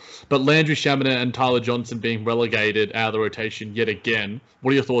one. But Landry Shamet and Tyler Johnson being relegated out of the rotation yet again.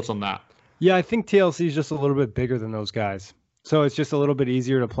 What are your thoughts on that? Yeah, I think TLC is just a little bit bigger than those guys. So it's just a little bit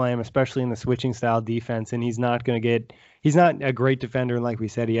easier to play him, especially in the switching style defense. And he's not going to get, he's not a great defender, and like we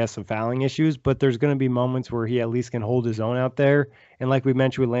said, he has some fouling issues, but there's going to be moments where he at least can hold his own out there. And like we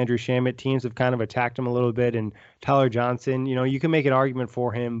mentioned with Landry Shamet, teams have kind of attacked him a little bit. And Tyler Johnson, you can make an argument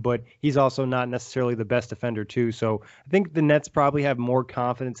for him, but he's also not necessarily the best defender too. So I think the Nets probably have more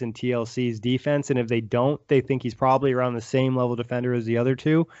confidence in TLC's defense, and if they don't, they think he's probably around the same level defender as the other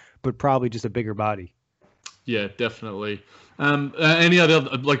two, but probably just a bigger body. Yeah, definitely. Any other,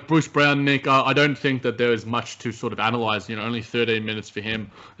 like Bruce Brown, Nick, I don't think that there is much to sort of analyze. Only 13 minutes for him.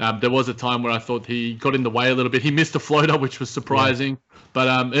 There was a time where I thought he got in the way a little bit. He missed a floater, which was surprising. Yeah.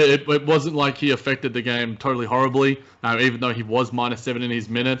 But it wasn't like he affected the game totally horribly, even though he was -7 in his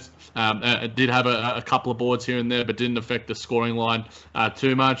minutes. It did have a couple of boards here and there, but didn't affect the scoring line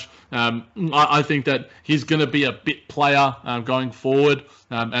too much. I think that he's going to be a bit player going forward.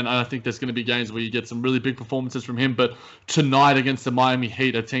 And I think there's going to be games where you get some really big performances from him. But tonight against the Miami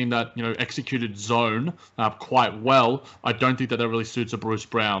Heat, a team that executed zone quite well, I don't think that really suits a Bruce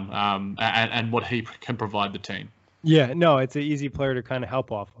Brown and what he can provide the team. Yeah, no, it's an easy player to kind of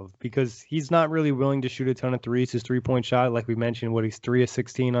help off of because he's not really willing to shoot a ton of threes. His three-point shot, like we mentioned, he's 3 of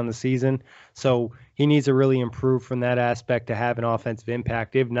 16 on the season. So he needs to really improve from that aspect to have an offensive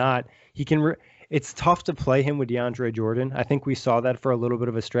impact. If not, he can it's tough to play him with DeAndre Jordan. I think we saw that for a little bit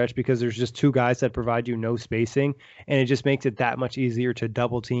of a stretch because there's just two guys that provide you no spacing, and it just makes it that much easier to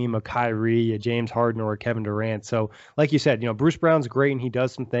double team a Kyrie, a James Harden, or a Kevin Durant. So like you said, Bruce Brown's great and he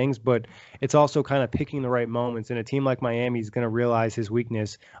does some things, but it's also kind of picking the right moments. And a team like Miami is going to realize his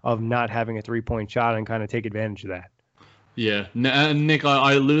weakness of not having a three-point shot and kind of take advantage of that. Yeah, Nick,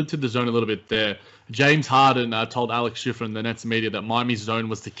 I alluded to the zone a little bit there. James Harden told Alex Schiffer in the Nets media that Miami's zone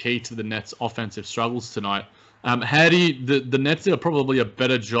was the key to the Nets' offensive struggles tonight. The Nets did probably a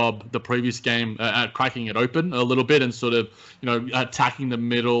better job the previous game at cracking it open a little bit and sort of, attacking the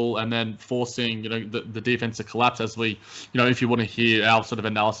middle and then forcing, the defense to collapse as we, if you want to hear our sort of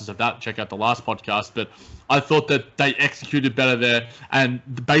analysis of that, check out the last podcast. But I thought that they executed better there. And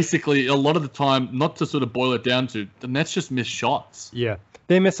basically a lot of the time, not to sort of boil it down to, the Nets just missed shots. Yeah.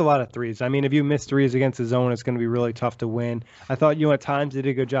 They miss a lot of threes. I mean, if you miss threes against the zone, it's going to be really tough to win. I thought, at times they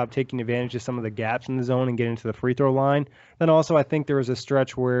did a good job taking advantage of some of the gaps in the zone and getting to the free throw line. Then also, I think there was a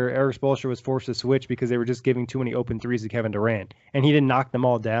stretch where Erik Spoelstra was forced to switch because they were just giving too many open threes to Kevin Durant. And he didn't knock them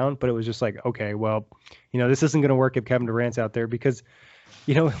all down, but it was just like, okay, well, this isn't going to work if Kevin Durant's out there because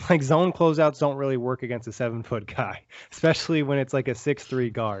like zone closeouts don't really work against a 7-foot guy, especially when it's like a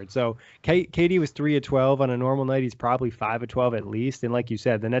 6'3" guard. So KD was 3 of 12 on a normal night. He's probably 5 of 12 at least. And like you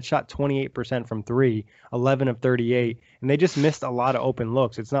said, the Nets shot 28% from 3, 11 of 38, and they just missed a lot of open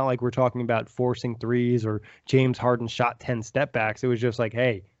looks. It's not like we're talking about forcing threes or James Harden shot 10 step backs. It was just like,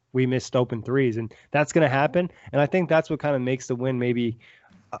 hey, we missed open threes, and that's going to happen. And I think that's what kind of makes the win maybe,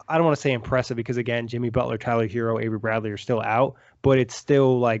 I don't want to say impressive because, again, Jimmy Butler, Tyler Hero, Avery Bradley are still out, but it's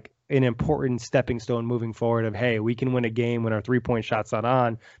still like an important stepping stone moving forward of, hey, we can win a game when our three-point shot's not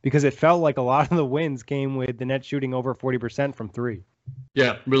on, because it felt like a lot of the wins came with the Nets shooting over 40% from 3.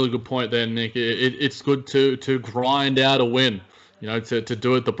 Yeah, really good point there, Nick. It's good to grind out a win. To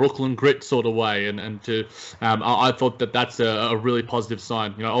do it the Brooklyn grit sort of way. And to, I thought that's a really positive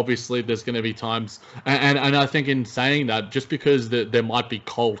sign. Obviously there's going to be times, and I think in saying that, just because there might be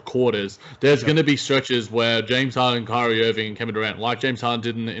cold quarters, there's going to be stretches where James Harden, Kyrie Irving, and Kevin Durant, like James Harden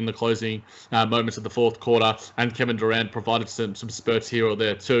did in the closing moments of the fourth quarter, and Kevin Durant provided some spurts here or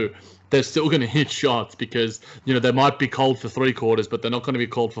there too, they're still going to hit shots because, they might be cold for 3 quarters, but they're not going to be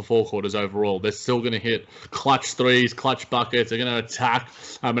cold for 4 quarters overall. They're still going to hit clutch threes, clutch buckets. They're going to attack.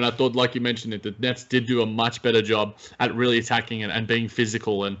 And I thought, like you mentioned, the Nets did do a much better job at really attacking and being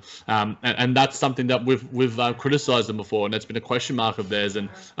physical. And that's something that we've criticized them before, and it's been a question mark of theirs. And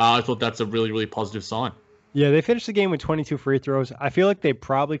I thought that's a really, really positive sign. Yeah, they finished the game with 22 free throws. I feel like they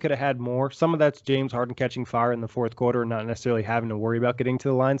probably could have had more. Some of that's James Harden catching fire in the fourth quarter and not necessarily having to worry about getting to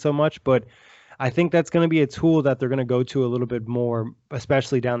the line so much. But I think that's going to be a tool that they're going to go to a little bit more,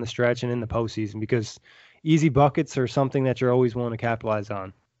 especially down the stretch and in the postseason, because easy buckets are something that you're always willing to capitalize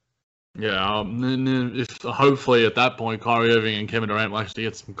on. Yeah, if hopefully at that point Kyrie Irving and Kevin Durant will actually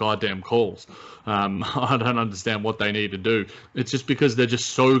get some goddamn calls. I don't understand what they need to do. It's just because they're just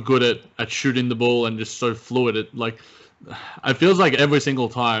so good at shooting the ball and just so fluid. It feels like every single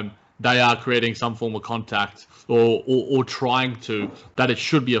time they are creating some form of contact or trying to, that it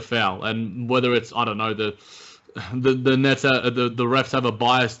should be a foul. And whether it's, I don't know, the Nets, the refs have a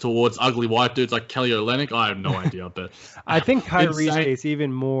bias towards ugly white dudes like Kelly Olynyk. I have no idea, but I think Kyrie's case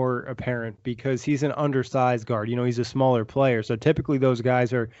even more apparent because he's an undersized guard. He's a smaller player, so typically those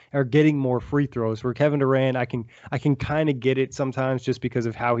guys are getting more free throws. Where Kevin Durant, I can kind of get it sometimes just because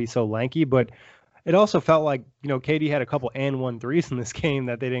of how he's so lanky, but It also felt like, KD had a couple and 1 threes in this game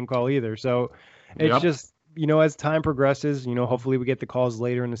that they didn't call either. So it's just, as time progresses, hopefully we get the calls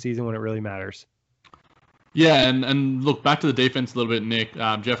later in the season when it really matters. Yeah, and look, back to the defense a little bit, Nick.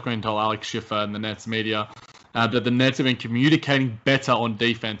 Jeff Green told Alex Schiffer in the Nets media that the Nets have been communicating better on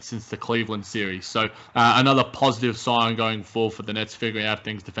defense since the Cleveland series. So another positive sign going forward for the Nets figuring out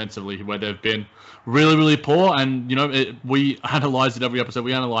things defensively where they've been really, really poor. And, we analyze it every episode.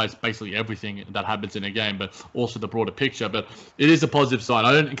 We analyze basically everything that happens in a game, but also the broader picture. But it is a positive sign.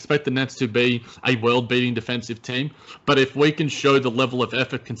 I don't expect the Nets to be a world-beating defensive team, but if we can show the level of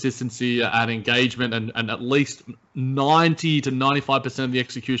effort, consistency, and engagement, and at least 90 to 95% of the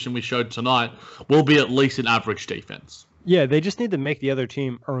execution we showed tonight, we'll be at least an average defense. Yeah, they just need to make the other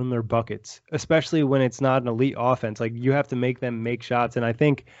team earn their buckets, especially when it's not an elite offense. Like, you have to make them make shots. And I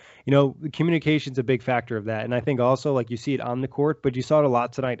think, the communication's a big factor of that. And I think also, like, you see it on the court, but you saw it a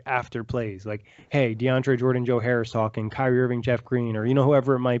lot tonight after plays. Like, hey, DeAndre Jordan, Joe Harris talking, Kyrie Irving, Jeff Green, or,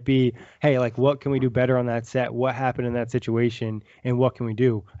 whoever it might be. Hey, like, what can we do better on that set? What happened in that situation? And what can we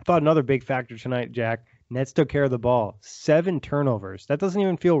do? I thought another big factor tonight, Jack, Nets took care of the ball. 7 turnovers. That doesn't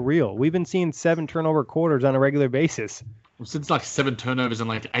even feel real. We've been seeing 7 turnover quarters on a regular basis. Since like 7 turnovers in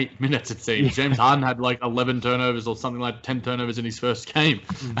like 8 minutes, it seems. Yeah. James Harden had like 11 turnovers or something like 10 turnovers in his first game.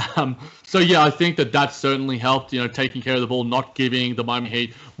 So yeah, I think that certainly helped, taking care of the ball, not giving the Miami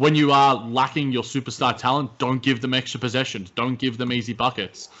Heat. When you are lacking your superstar talent, don't give them extra possessions. Don't give them easy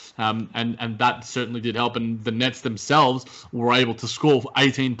buckets. And that certainly did help. And the Nets themselves were able to score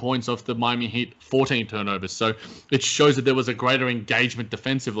 18 points off the Miami Heat 14 turnovers. So it shows that there was a greater engagement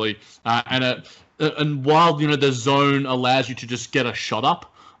defensively. And while, the zone allows you to just get a shot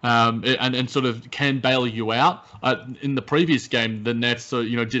up and sort of can bail you out, in the previous game, the Nets,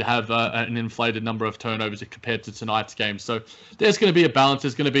 did have an inflated number of turnovers compared to tonight's game. So there's going to be a balance.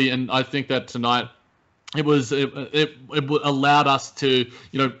 There's going to be, and I think that tonight, it allowed us to,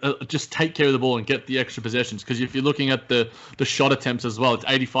 just take care of the ball and get the extra possessions. Because if you're looking at the shot attempts as well, it's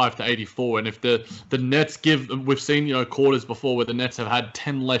 85 to 84. And if the Nets we've seen, quarters before where the Nets have had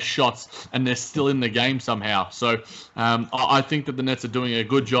 10 less shots and they're still in the game somehow. So I think that the Nets are doing a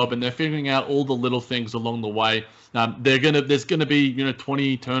good job and they're figuring out all the little things along the way. There's gonna be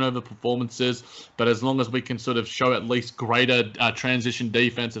 20 turnover performances, but as long as we can sort of show at least greater transition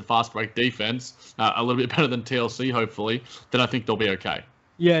defense and fast break defense, a little bit better than TLC hopefully, then I think they'll be okay.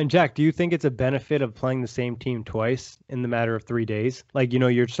 Yeah, and Jack, do you think it's a benefit of playing the same team twice in the matter of 3 days? Like,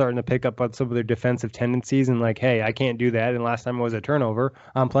 you're starting to pick up on some of their defensive tendencies and like, hey, I can't do that. And last time it was a turnover.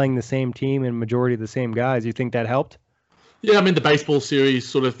 I'm playing the same team and majority of the same guys. You think that helped? Yeah, I mean, the baseball series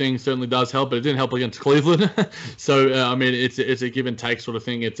sort of thing certainly does help, but it didn't help against Cleveland. So, I mean, it's a give and take sort of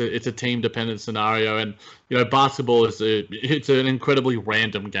thing. It's a team dependent scenario, and basketball it's an incredibly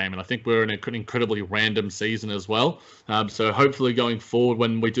random game, and I think we're in an incredibly random season as well. So hopefully going forward,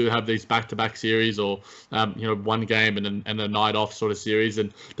 when we do have these back-to-back series or one game and a night off sort of series,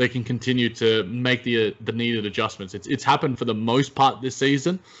 and they can continue to make the needed adjustments. It's happened for the most part this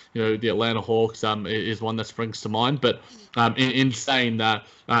season. The Atlanta Hawks is one that springs to mind, but in saying that,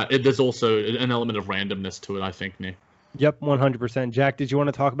 there's also an element of randomness to it, I think, Nick. Yep, 100%. Jack, did you want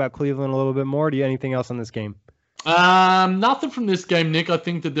to talk about Cleveland a little bit more? Do you have anything else on this game? Nothing from this game, Nick. I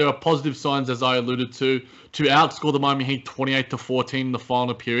think that there are positive signs, as I alluded to outscore the Miami Heat 28-14 in the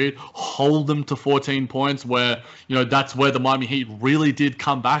final period, hold them to 14 points, where, that's where the Miami Heat really did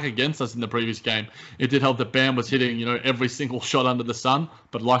come back against us in the previous game. It did help that Bam was hitting, every single shot under the sun.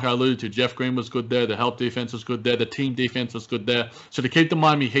 But like I alluded to, Jeff Green was good there. The help defense was good there. The team defense was good there. So to keep the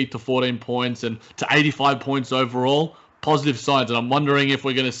Miami Heat to 14 points and to 85 points overall, positive signs. And I'm wondering if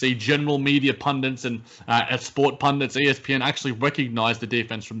we're going to see general media pundits and sport pundits, ESPN, actually recognize the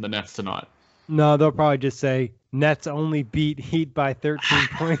defense from the Nets tonight. No, they'll probably just say Nets only beat Heat by 13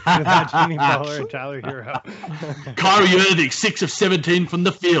 points without Jimmy Butler and Tyler Hero. Kyrie Irving, 6 of 17 from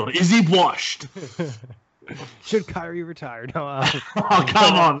the field. Is he washed? Should Kyrie retire? No. Oh,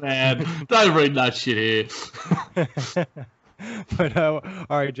 come on, man. Don't read that shit here. But all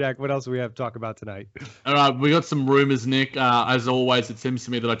right, Jack, what else do we have to talk about tonight? All right, we got some rumors, Nick. As always, it seems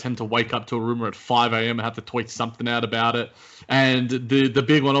to me that I tend to wake up to a rumor at 5 a.m. and have to tweet something out about it. And the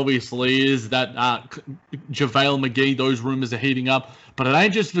big one, obviously, is that JaVale McGee, those rumors are heating up. But it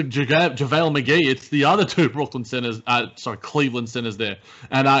ain't just for JaVale McGee. It's the other two Cleveland centers there.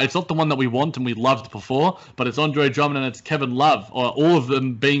 And it's not the one that we want and we loved before, but it's Andre Drummond and it's Kevin Love, all of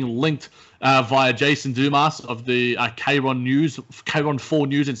them being linked via Jason Dumas of the KRON 4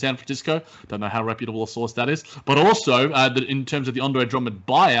 News in San Francisco. Don't know how reputable a source that is. But also, in terms of the Andre Drummond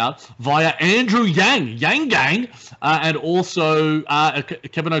buyout, via Andrew Yang Gang, and also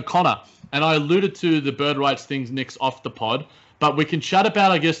Kevin O'Connor and I alluded to the bird rights things, Nick's off the pod, but we can chat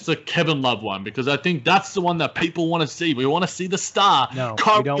about, I guess, the Kevin Love one, because I think that's the one that people want to see. We want to see the star. No,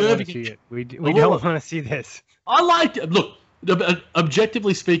 Kyrie we don't want to see it. We don't want to see this. I like it. Look,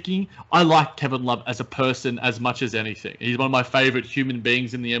 objectively speaking, I like Kevin Love as a person as much as anything. He's one of my favorite human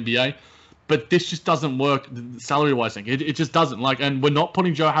beings in the NBA. But this just doesn't work salary-wise. It just doesn't. And we're not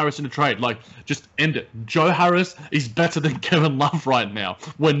putting Joe Harris in a trade. Just end it. Joe Harris is better than Kevin Love right now.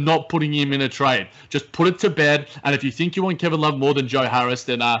 We're not putting him in a trade. Just put it to bed. And if you think you want Kevin Love more than Joe Harris,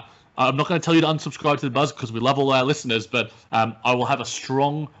 then I'm not going to tell you to unsubscribe to the Buzz because we love all our listeners. But I will have a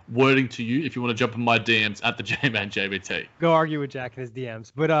strong wording to you if you want to jump in my DMs at the J-Man JBT. Go argue with Jack in his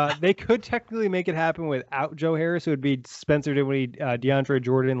DMs. But they could technically make it happen without Joe Harris. It would be Spencer Dinwiddie, DeAndre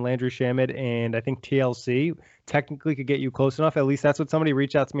Jordan, Landry Shamet, and I think TLC technically could get you close enough. At least that's what somebody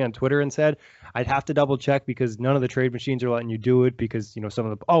reached out to me on Twitter and said. I'd have to double check because none of the trade machines are letting you do it because, some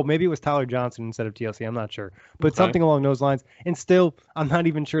of the... maybe it was Tyler Johnson instead of TLC. I'm not sure. But something along those lines. And still, I'm not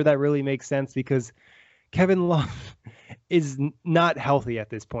even sure that really makes sense because Kevin Love is not healthy at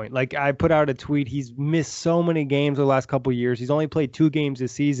this point. I put out a tweet. He's missed so many games the last couple of years. He's only played 2 games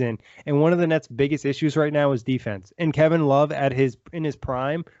this season. And one of the Nets' biggest issues right now is defense. And Kevin Love in his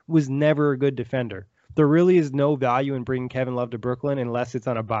prime was never a good defender. There really is no value in bringing Kevin Love to Brooklyn unless it's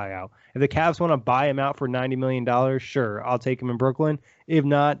on a buyout. If the Cavs want to buy him out for $90 million, sure, I'll take him in Brooklyn. If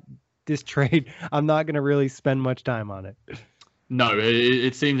not, this trade, I'm not going to really spend much time on it. No,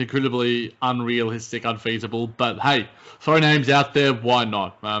 it seems incredibly unrealistic, unfeasible. But hey, throw names out there. Why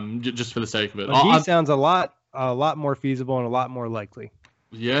not? Just for the sake of it. He sounds a lot more feasible and a lot more likely.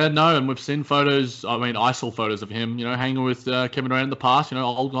 Yeah, no, and we've seen photos. I mean, I saw photos of him, hanging with Kevin Durant in the past.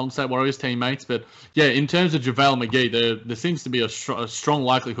 Old Golden State Warriors teammates. But yeah, in terms of JaVale McGee, there seems to be a strong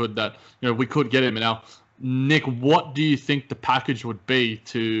likelihood that we could get him now. Nick, what do you think the package would be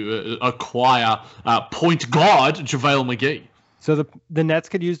to acquire point guard JaVale McGee? So the Nets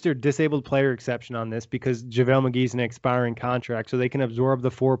could use their disabled player exception on this because JaVale McGee's an expiring contract, so they can absorb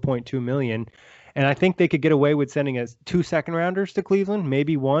the $4.2 million. And I think they could get away with sending 2 second-rounders to Cleveland,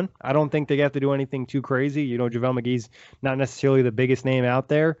 maybe 1. I don't think they have to do anything too crazy. JaVale McGee's not necessarily the biggest name out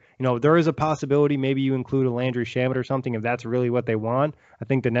there. There is a possibility maybe you include a Landry Shamet or something if that's really what they want. I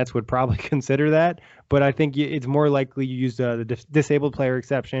think the Nets would probably consider that. But I think it's more likely you use the disabled player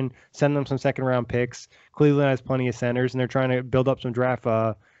exception, send them some second-round picks. Cleveland has plenty of centers, and they're trying to build up some draft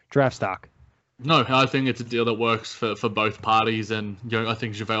stock. No, I think it's a deal that works for both parties, and I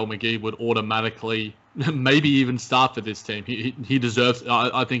think JaVale McGee would automatically, maybe even start for this team. He deserves.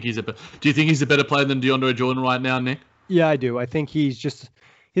 I think he's Do you think he's a better player than DeAndre Jordan right now, Nick? Yeah, I do. I think he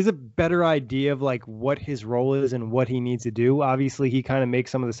has a better idea of what his role is and what he needs to do. Obviously, he kind of makes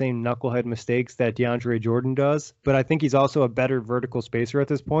some of the same knucklehead mistakes that DeAndre Jordan does, but I think he's also a better vertical spacer at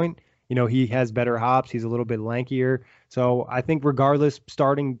this point. He has better hops. He's a little bit lankier. So I think regardless,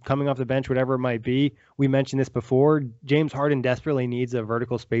 coming off the bench, whatever it might be, we mentioned this before, James Harden desperately needs a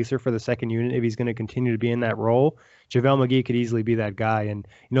vertical spacer for the second unit if he's going to continue to be in that role. JaVale McGee could easily be that guy. And,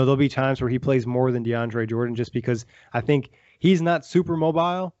 there'll be times where he plays more than DeAndre Jordan just because I think he's not super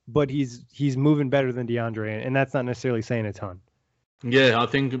mobile, but he's moving better than DeAndre. And that's not necessarily saying a ton. Yeah, I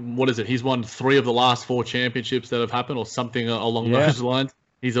think, he's won 3 of the last 4 championships that have happened or something along those lines.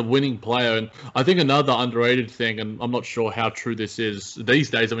 He's a winning player. And I think another underrated thing, and I'm not sure how true this is these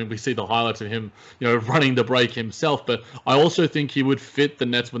days. I mean, we see the highlights of him, running the break himself. But I also think he would fit the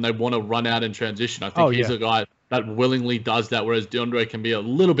Nets when they want to run out and transition. I think he's a guy that willingly does that, whereas DeAndre can be a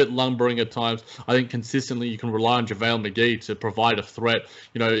little bit lumbering at times. I think consistently you can rely on JaVale McGee to provide a threat.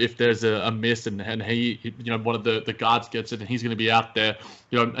 If there's a miss and he one of the guards gets it and he's going to be out there.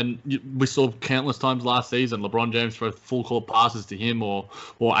 And we saw countless times last season LeBron James throw full court passes to him or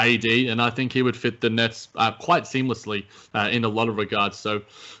AD, and I think he would fit the Nets quite seamlessly in a lot of regards. So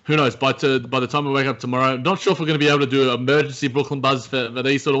who knows? But by the time we wake up tomorrow, not sure if we're going to be able to do emergency Brooklyn Buzz for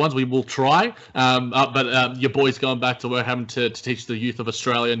these sort of ones. We will try, but your boys going back to work, having to teach the youth of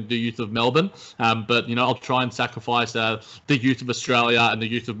Australia and the youth of Melbourne. But I'll try and sacrifice the youth of Australia and the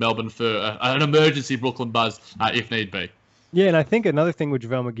youth of Melbourne for an emergency Brooklyn Buzz if need be. Yeah, and I think another thing with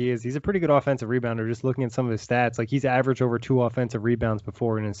JaVale McGee is he's a pretty good offensive rebounder. Just looking at some of his stats, he's averaged over 2 offensive rebounds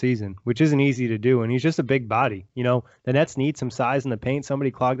before in a season, which isn't easy to do. And he's just a big body. The Nets need some size in the paint.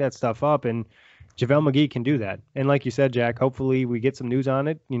 Somebody clog that stuff up, and JaVale McGee can do that. And like you said, Jack, hopefully we get some news on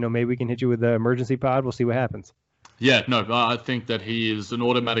it. Maybe we can hit you with the emergency pod. We'll see what happens. Yeah, no, I think that he is an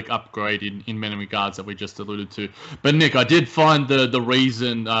automatic upgrade in many regards that we just alluded to. But Nick, I did find the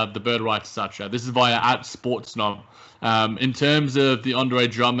reason the bird rights such. This is via @SportsNob. In terms of the Andre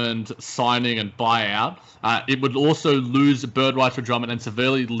Drummond signing and buyout, it would also lose bird rights for Drummond and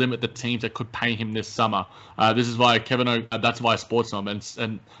severely limit the teams that could pay him this summer. This is via that's via SportsNob,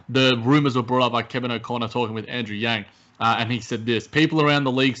 and the rumors were brought up by Kevin O'Connor talking with Andrew Yang. And he said this: people around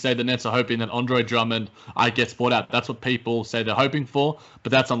the league say the Nets are hoping that Andre Drummond gets bought out. That's what people say they're hoping for,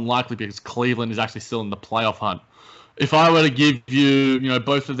 but that's unlikely because Cleveland is actually still in the playoff hunt. If I were to give you,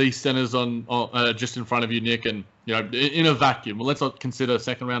 both of these centers on just in front of you, Nick, and in a vacuum, well, let's not consider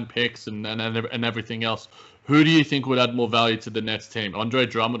second-round picks and everything else. Who do you think would add more value to the Nets team, Andre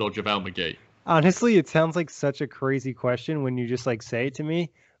Drummond or JaVale McGee? Honestly, it sounds like such a crazy question when you just say it to me.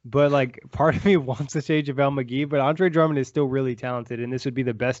 But part of me wants to say JaVale McGee, but Andre Drummond is still really talented, and this would be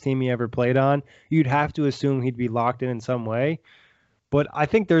the best team he ever played on. You'd have to assume he'd be locked in some way. But I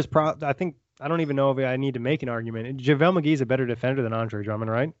think I don't even know if I need to make an argument. JaVale McGee is a better defender than Andre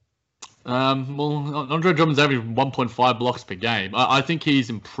Drummond, right? Well, Andre Drummond's averaging 1.5 blocks per game. I think he's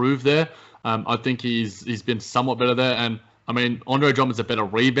improved there. I think he's been somewhat better there, and I mean Andre Drummond's a better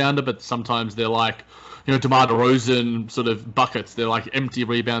rebounder, but sometimes they're DeMar DeRozan sort of buckets. They're like empty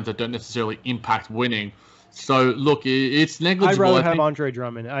rebounds that don't necessarily impact winning. So, look, it's negligible. I'd rather have Andre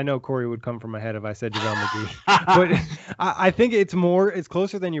Drummond. I know Corey would come from my head if I said JaVale McGee. But I think it's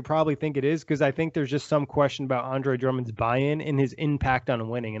closer than you probably think it is, because I think there's just some question about Andre Drummond's buy-in and his impact on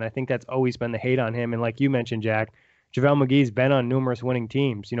winning. And I think that's always been the hate on him. And like you mentioned, Jack, JaVale McGee's been on numerous winning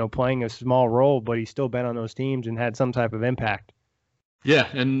teams, playing a small role, but he's still been on those teams and had some type of impact. Yeah,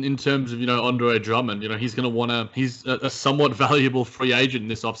 and in terms of, Andre Drummond, he's going to want to, he's a somewhat valuable free agent in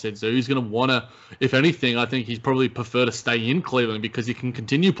this offseason. So he's going to want to, if anything, I think he'd probably prefer to stay in Cleveland because he can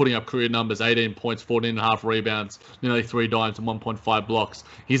continue putting up career numbers, 18 points, 14.5 rebounds, nearly 3 dimes and 1.5 blocks.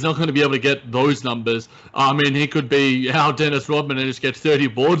 He's not going to be able to get those numbers. I mean, he could be our Dennis Rodman and just get 30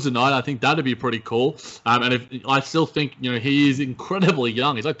 boards a night. I think that'd be pretty cool. And I still think, he is incredibly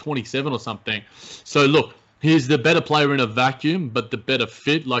young. He's like 27 or something. So look, he's the better player in a vacuum, but the better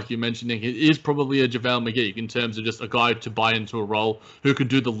fit, like you mentioned, Nick, is probably a JaVale McGee in terms of just a guy to buy into a role who can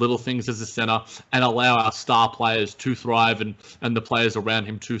do the little things as a center and allow our star players to thrive and the players around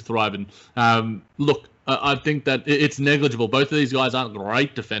him to thrive. And look, I think that it's negligible. Both of these guys aren't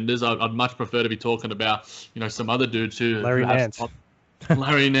great defenders. I'd much prefer to be talking about, some other dudes Larry Nance.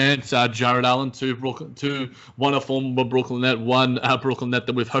 Larry Nance, Jared Allen, one a former Brooklyn Net, one Brooklyn Net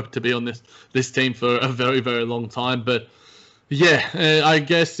that we've hoped to be on this team for a very, very long time. But yeah, I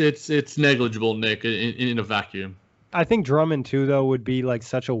guess it's negligible, Nick, in a vacuum. I think Drummond too, though, would be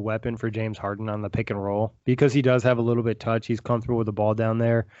such a weapon for James Harden on the pick and roll because he does have a little bit touch. He's comfortable with the ball down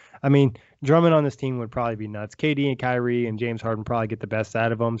there. I mean, Drummond on this team would probably be nuts. KD and Kyrie and James Harden probably get the best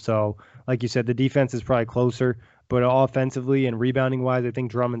out of him. So, like you said, the defense is probably closer. But offensively and rebounding-wise, I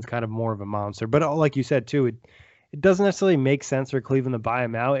think Drummond's kind of more of a monster. But like you said, too, it doesn't necessarily make sense for Cleveland to buy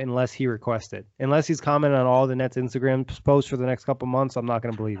him out unless he requests it. Unless he's commenting on all the Nets Instagram posts for the next couple months, I'm not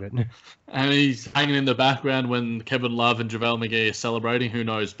going to believe it. And he's hanging in the background when Kevin Love and JaVale McGee are celebrating. Who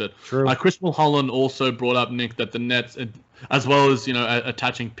knows? But True. Chris Mulholland also brought up, Nick, that the Nets, as well as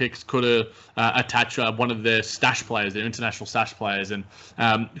attaching picks, could attach one of their stash players, their international stash players. And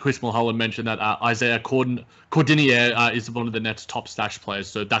Chris Mulholland mentioned that Isaiah Cordinier is one of the Nets' top stash players.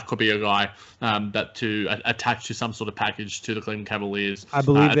 So that could be a guy that to attach to some sort of package to the Cleveland Cavaliers. I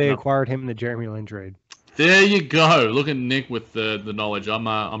believe they acquired him in the Jeremy Lin trade. There you go. Look at Nick with the knowledge.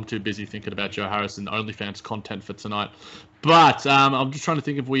 I'm too busy thinking about Joe Harrison OnlyFans content for tonight. But I'm just trying to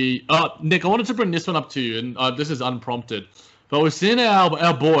think if we... Nick, I wanted to bring this one up to you, and this is unprompted. But we've seen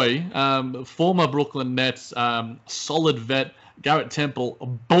our boy, former Brooklyn Nets, solid vet, Garrett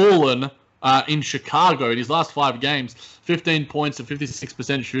Temple, balling in Chicago in his last 5 games. 15 points and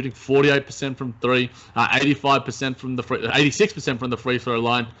 56% shooting, 48% from 3, 85% from the 86% from the free throw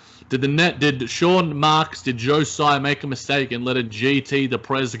line. Did Sean Marks, did Joe Tsai make a mistake and let a GT the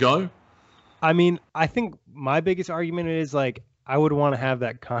Prez go? I mean, I think my biggest argument is I would want to have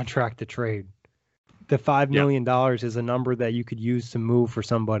that contract to trade. The $5 million is a number that you could use to move for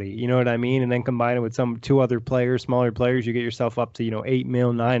somebody. You know what I mean? And then combine it with 2 other players, smaller players, you get yourself up to, $8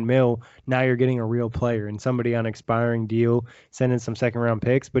 million, $9 million. Now you're getting a real player and somebody on an expiring deal, sending some second round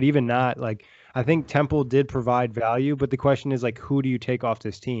picks. But even not, I think Temple did provide value, but the question is who do you take off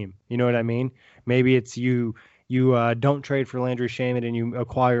this team? You know what I mean? Maybe it's you don't trade for Landry Shamet and you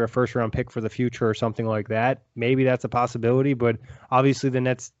acquire a first-round pick for the future or something like that. Maybe that's a possibility, but obviously the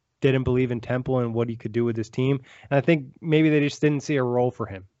Nets didn't believe in Temple and what he could do with this team. And I think maybe they just didn't see a role for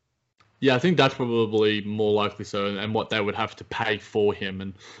him. Yeah, I think that's probably more likely so, and what they would have to pay for him.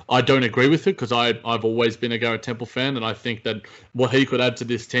 And I don't agree with it because I've always been a Garrett Temple fan, and I think that what he could add to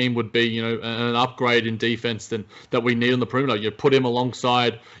this team would be, an upgrade in defense that we need on the perimeter. You put him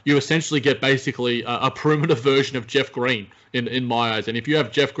alongside, you essentially get basically a perimeter version of Jeff Green in my eyes. And if you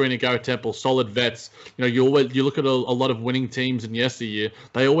have Jeff Green and Garrett Temple, solid vets, you look at a lot of winning teams in yesteryear,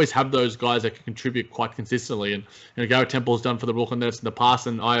 they always have those guys that can contribute quite consistently. And Garrett Temple has done for the Brooklyn Nets in the past,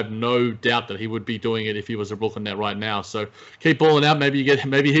 and I have no doubt that he would be doing it if he was a Brooklyn Net right now. So keep balling out. Maybe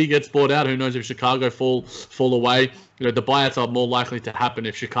he gets bought out. Who knows if Chicago fall away? The buyouts are more likely to happen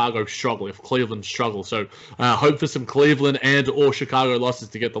if Chicago struggle, if Cleveland struggle. So hope for some Cleveland and or Chicago losses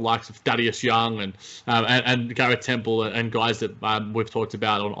to get the likes of Thaddeus Young and Garrett Temple and guys that we've talked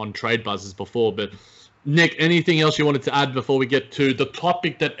about on trade buzzes before. But Nick, anything else you wanted to add before we get to the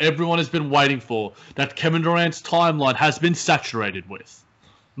topic that everyone has been waiting for, that Kevin Durant's timeline has been saturated with?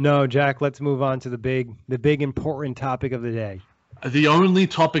 No, Jack, let's move on to the big important topic of the day. The only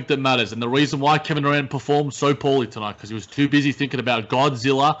topic that matters, and the reason why Kevin Durant performed so poorly tonight, because he was too busy thinking about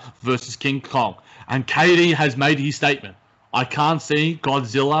Godzilla versus King Kong. And KD has made his statement. I can't see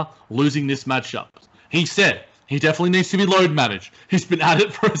Godzilla losing this matchup. He said he definitely needs to be load managed. He's been at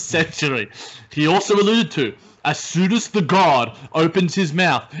it for a century. He also alluded to, as soon as the God opens his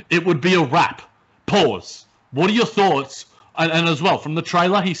mouth, it would be a wrap. Pause. What are your thoughts? And as well, from the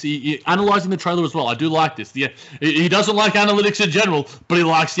trailer, he's analyzing the trailer as well. I do like this. Yeah, he doesn't like analytics in general, but he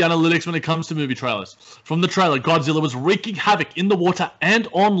likes the analytics when it comes to movie trailers. From the trailer, Godzilla was wreaking havoc in the water and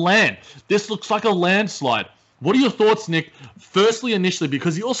on land. This looks like a landslide. What are your thoughts, Nick? Firstly, initially,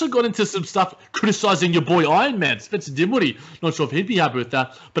 because he also got into some stuff criticizing your boy Iron Man, Spencer Dinwiddie. Not sure if he'd be happy with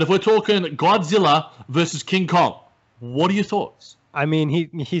that. But if we're talking Godzilla versus King Kong, what are your thoughts? I mean,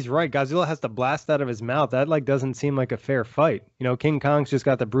 he's right. Godzilla has to blast out of his mouth. That doesn't seem like a fair fight. King Kong's just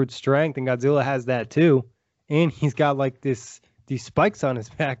got the brute strength, and Godzilla has that too. And he's got these spikes on his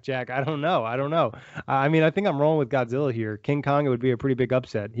back, Jack. I don't know. I mean, I think I'm rolling with Godzilla here. King Kong, it would be a pretty big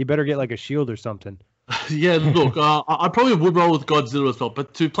upset. He better get a shield or something. Yeah, look, I probably would roll with Godzilla as well.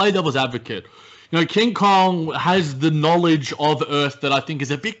 But to play devil's advocate, King Kong has the knowledge of Earth that I think is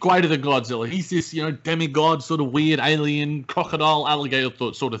a bit greater than Godzilla. He's this, demigod, sort of weird alien, crocodile,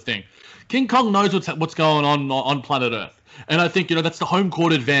 alligator sort of thing. King Kong knows what's going on planet Earth. And I think, that's the home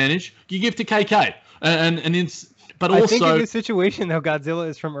court advantage you give to KK. But also, I think in this situation, though, Godzilla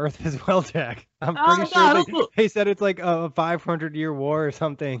is from Earth as well, Jack. I'm pretty sure they said it's like a 500-year war or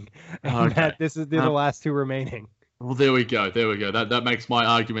something, and that this is the last two remaining. Well, there we go. That makes my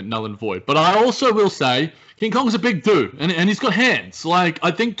argument null and void. But I also will say King Kong's a big dude, and he's got hands. I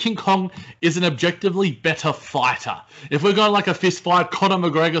think King Kong is an objectively better fighter. If we're going a fist fight, Conor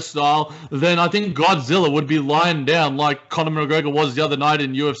McGregor style, then I think Godzilla would be lying down like Conor McGregor was the other night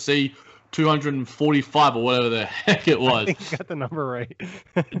in UFC 245 or whatever the heck it was. I think you got the number right.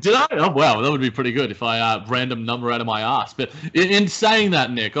 Did I? Oh, wow. That would be pretty good if I random number out of my ass. But in saying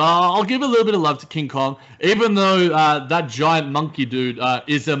that, Nick, I'll give a little bit of love to King Kong, even though that giant monkey dude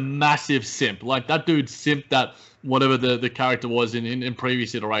is a massive simp. That dude simped that whatever the character was in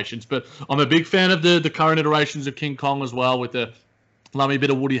previous iterations. But I'm a big fan of the current iterations of King Kong as well, with the lummy bit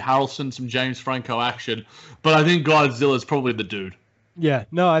of Woody Harrelson, some James Franco action. But I think Godzilla's probably the dude. Yeah,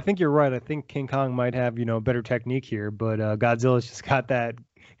 no, I think you're right. I think King Kong might have, better technique here, but Godzilla's just got that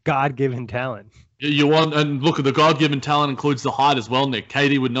God-given talent. And look, the God-given talent includes the height as well, Nick.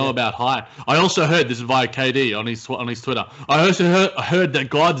 KD would know about height. I also heard, this is via KD on his Twitter, I also heard that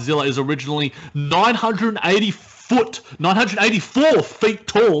Godzilla is originally 984 feet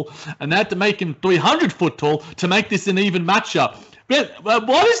tall, and they had to make him 300 foot tall to make this an even matchup. Man, why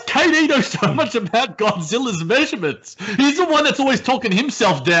does KD know so much about Godzilla's measurements? He's the one that's always talking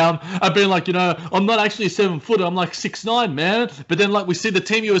himself down and being like, I'm not actually a 7-footer, I'm 6'9", man. But then we see the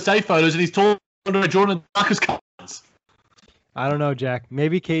Team USA photos and he's taller than Jordan and Marcus Cousins. I don't know, Jack.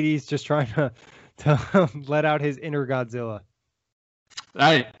 Maybe KD's just trying to let out his inner Godzilla.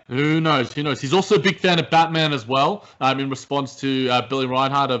 Hey, who knows? He's also a big fan of Batman as well. In response to Billy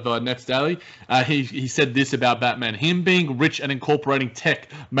Reinhart of Nets Daily, he said this about Batman. Him being rich and incorporating tech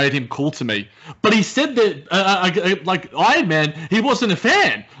made him cool to me. But he said that, Iron Man, he wasn't a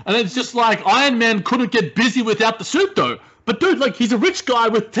fan. And it's just Iron Man couldn't get busy without the suit, though. But, dude, he's a rich guy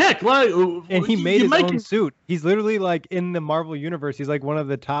with tech. And he made his own suit. He's literally, in the Marvel Universe, he's one of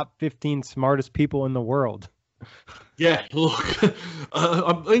the top 15 smartest people in the world. Yeah, look,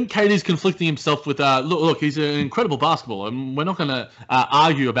 I think KD's conflicting himself with, look, he's an incredible basketballer, and we're not going to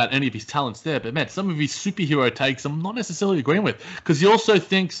argue about any of his talents there, but, man, some of his superhero takes I'm not necessarily agreeing with, because he also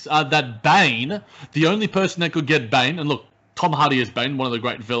thinks that Bane, the only person that could get Bane, and look, Tom Hardy as Bane, one of the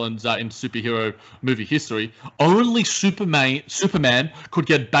great villains in superhero movie history. Only Superman could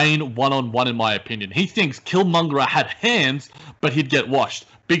get Bane one-on-one, in my opinion. He thinks Killmonger had hands, but he'd get washed.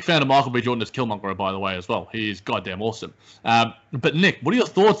 Big fan of Michael B. Jordan as Killmonger, by the way, as well. He is goddamn awesome. But Nick, what are your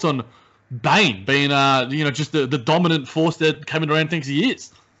thoughts on Bane being, just the dominant force that Kevin Durant thinks he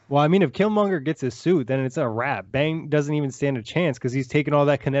is? Well, I mean, if Killmonger gets his suit, then it's a wrap. Bane doesn't even stand a chance because he's taking all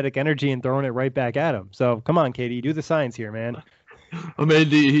that kinetic energy and throwing it right back at him. So come on, KD, do the science here, man. I mean,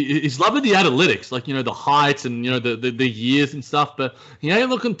 he's loving the analytics, like, the heights and, the years and stuff, but he ain't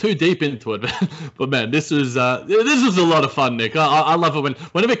looking too deep into it. But man, this was a lot of fun, Nick. I love it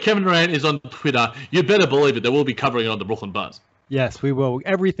whenever Kevin Durant is on Twitter, you better believe it, they will be covering it on the Brooklyn Buzz. Yes, we will.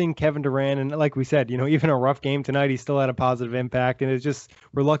 Everything Kevin Durant, and like we said, even a rough game tonight, he still had a positive impact, and it's just,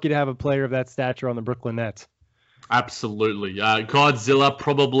 we're lucky to have a player of that stature on the Brooklyn Nets. Absolutely.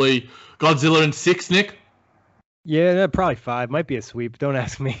 Godzilla in 6, Nick? Yeah, probably 5. Might be a sweep. Don't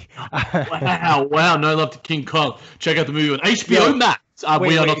ask me. Wow. No love to King Kong. Check out the movie on HBO Max.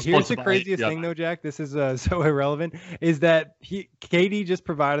 We are not sponsored. Here's the craziest thing, though, Jack. This is so irrelevant. Is that KD just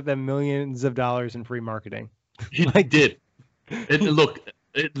provided them millions of dollars in free marketing. He did. Look,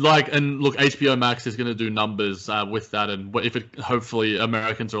 HBO Max is going to do numbers with that, and hopefully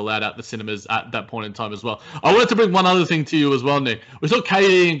Americans are allowed out the cinemas at that point in time as well. I wanted to bring one other thing to you as well, Nick. We saw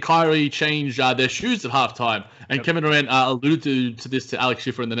KD and Kyrie change their shoes at halftime, and Kevin Durant alluded to this to Alex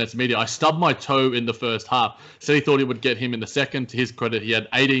Schiffer in the Nets media. I stubbed my toe in the first half. Said he thought it would get him in the second. To his credit, he had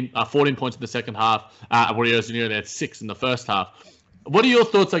 14 points in the second half, whereas they had 6 in the first half. What are your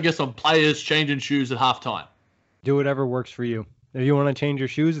thoughts, I guess, on players changing shoes at halftime? Do whatever works for you. If you want to change your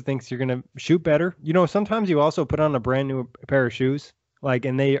shoes, it thinks you're going to shoot better. Sometimes you also put on a brand new pair of shoes,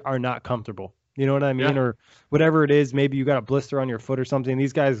 and they are not comfortable. You know what I mean? Yeah. Or whatever it is, maybe you got a blister on your foot or something.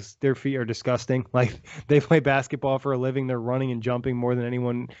 These guys, their feet are disgusting. They play basketball for a living. They're running and jumping more than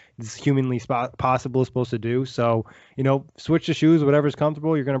anyone is humanly possible is supposed to do. So, switch the shoes, whatever's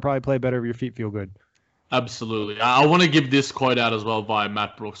comfortable. You're going to probably play better if your feet feel good. Absolutely. I want to give this quote out as well via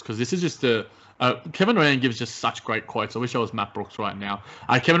Matt Brooks, because this is just Kevin Durant gives just such great quotes. I wish I was Matt Brooks right now.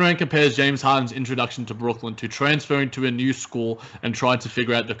 Kevin Durant compares James Harden's introduction to Brooklyn to transferring to a new school and trying to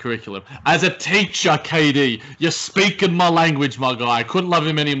figure out the curriculum. As a teacher, KD, you're speaking my language, my guy. I couldn't love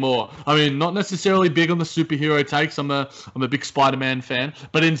him anymore. I mean, not necessarily big on the superhero takes. I'm a big Spider-Man fan.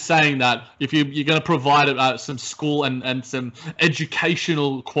 But in saying that, if you're going to provide some school and some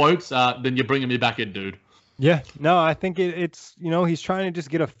educational quotes, then you're bringing me back in, dude. Yeah, no, I think it's, he's trying to just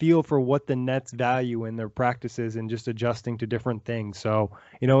get a feel for what the Nets value in their practices and just adjusting to different things. So,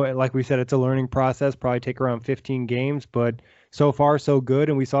 like we said, it's a learning process, probably take around 15 games, but so far so good.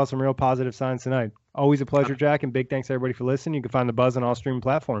 And we saw some real positive signs tonight. Always a pleasure, Jack. And big thanks to everybody for listening. You can find the Buzz on all streaming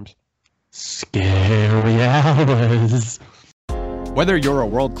platforms. Scary hours. Whether you're a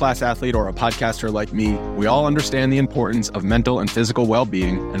world-class athlete or a podcaster like me, we all understand the importance of mental and physical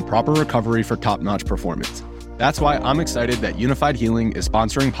well-being and proper recovery for top-notch performance. That's why I'm excited that Unified Healing is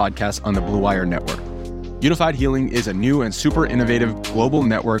sponsoring podcasts on the Blue Wire Network. Unified Healing is a new and super innovative global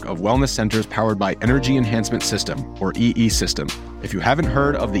network of wellness centers powered by Energy Enhancement System, or EE System. If you haven't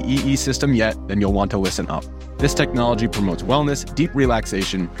heard of the EE System yet, then you'll want to listen up. This technology promotes wellness, deep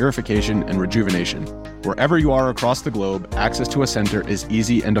relaxation, purification, and rejuvenation. Wherever you are across the globe, access to a center is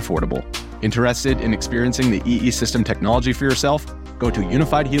easy and affordable. Interested in experiencing the EE System technology for yourself? Go to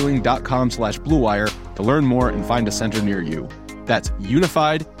unifiedhealing.com/bluewire to learn more and find a center near you. That's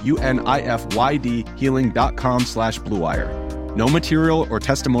unified, UNIFYD, healing.com/bluewire. No material or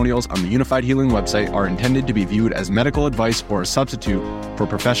testimonials on the Unified Healing website are intended to be viewed as medical advice or a substitute for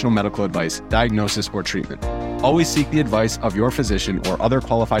professional medical advice, diagnosis, or treatment. Always seek the advice of your physician or other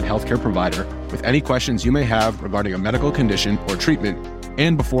qualified healthcare provider with any questions you may have regarding a medical condition or treatment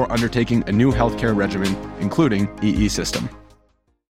and before undertaking a new healthcare regimen, including EE System.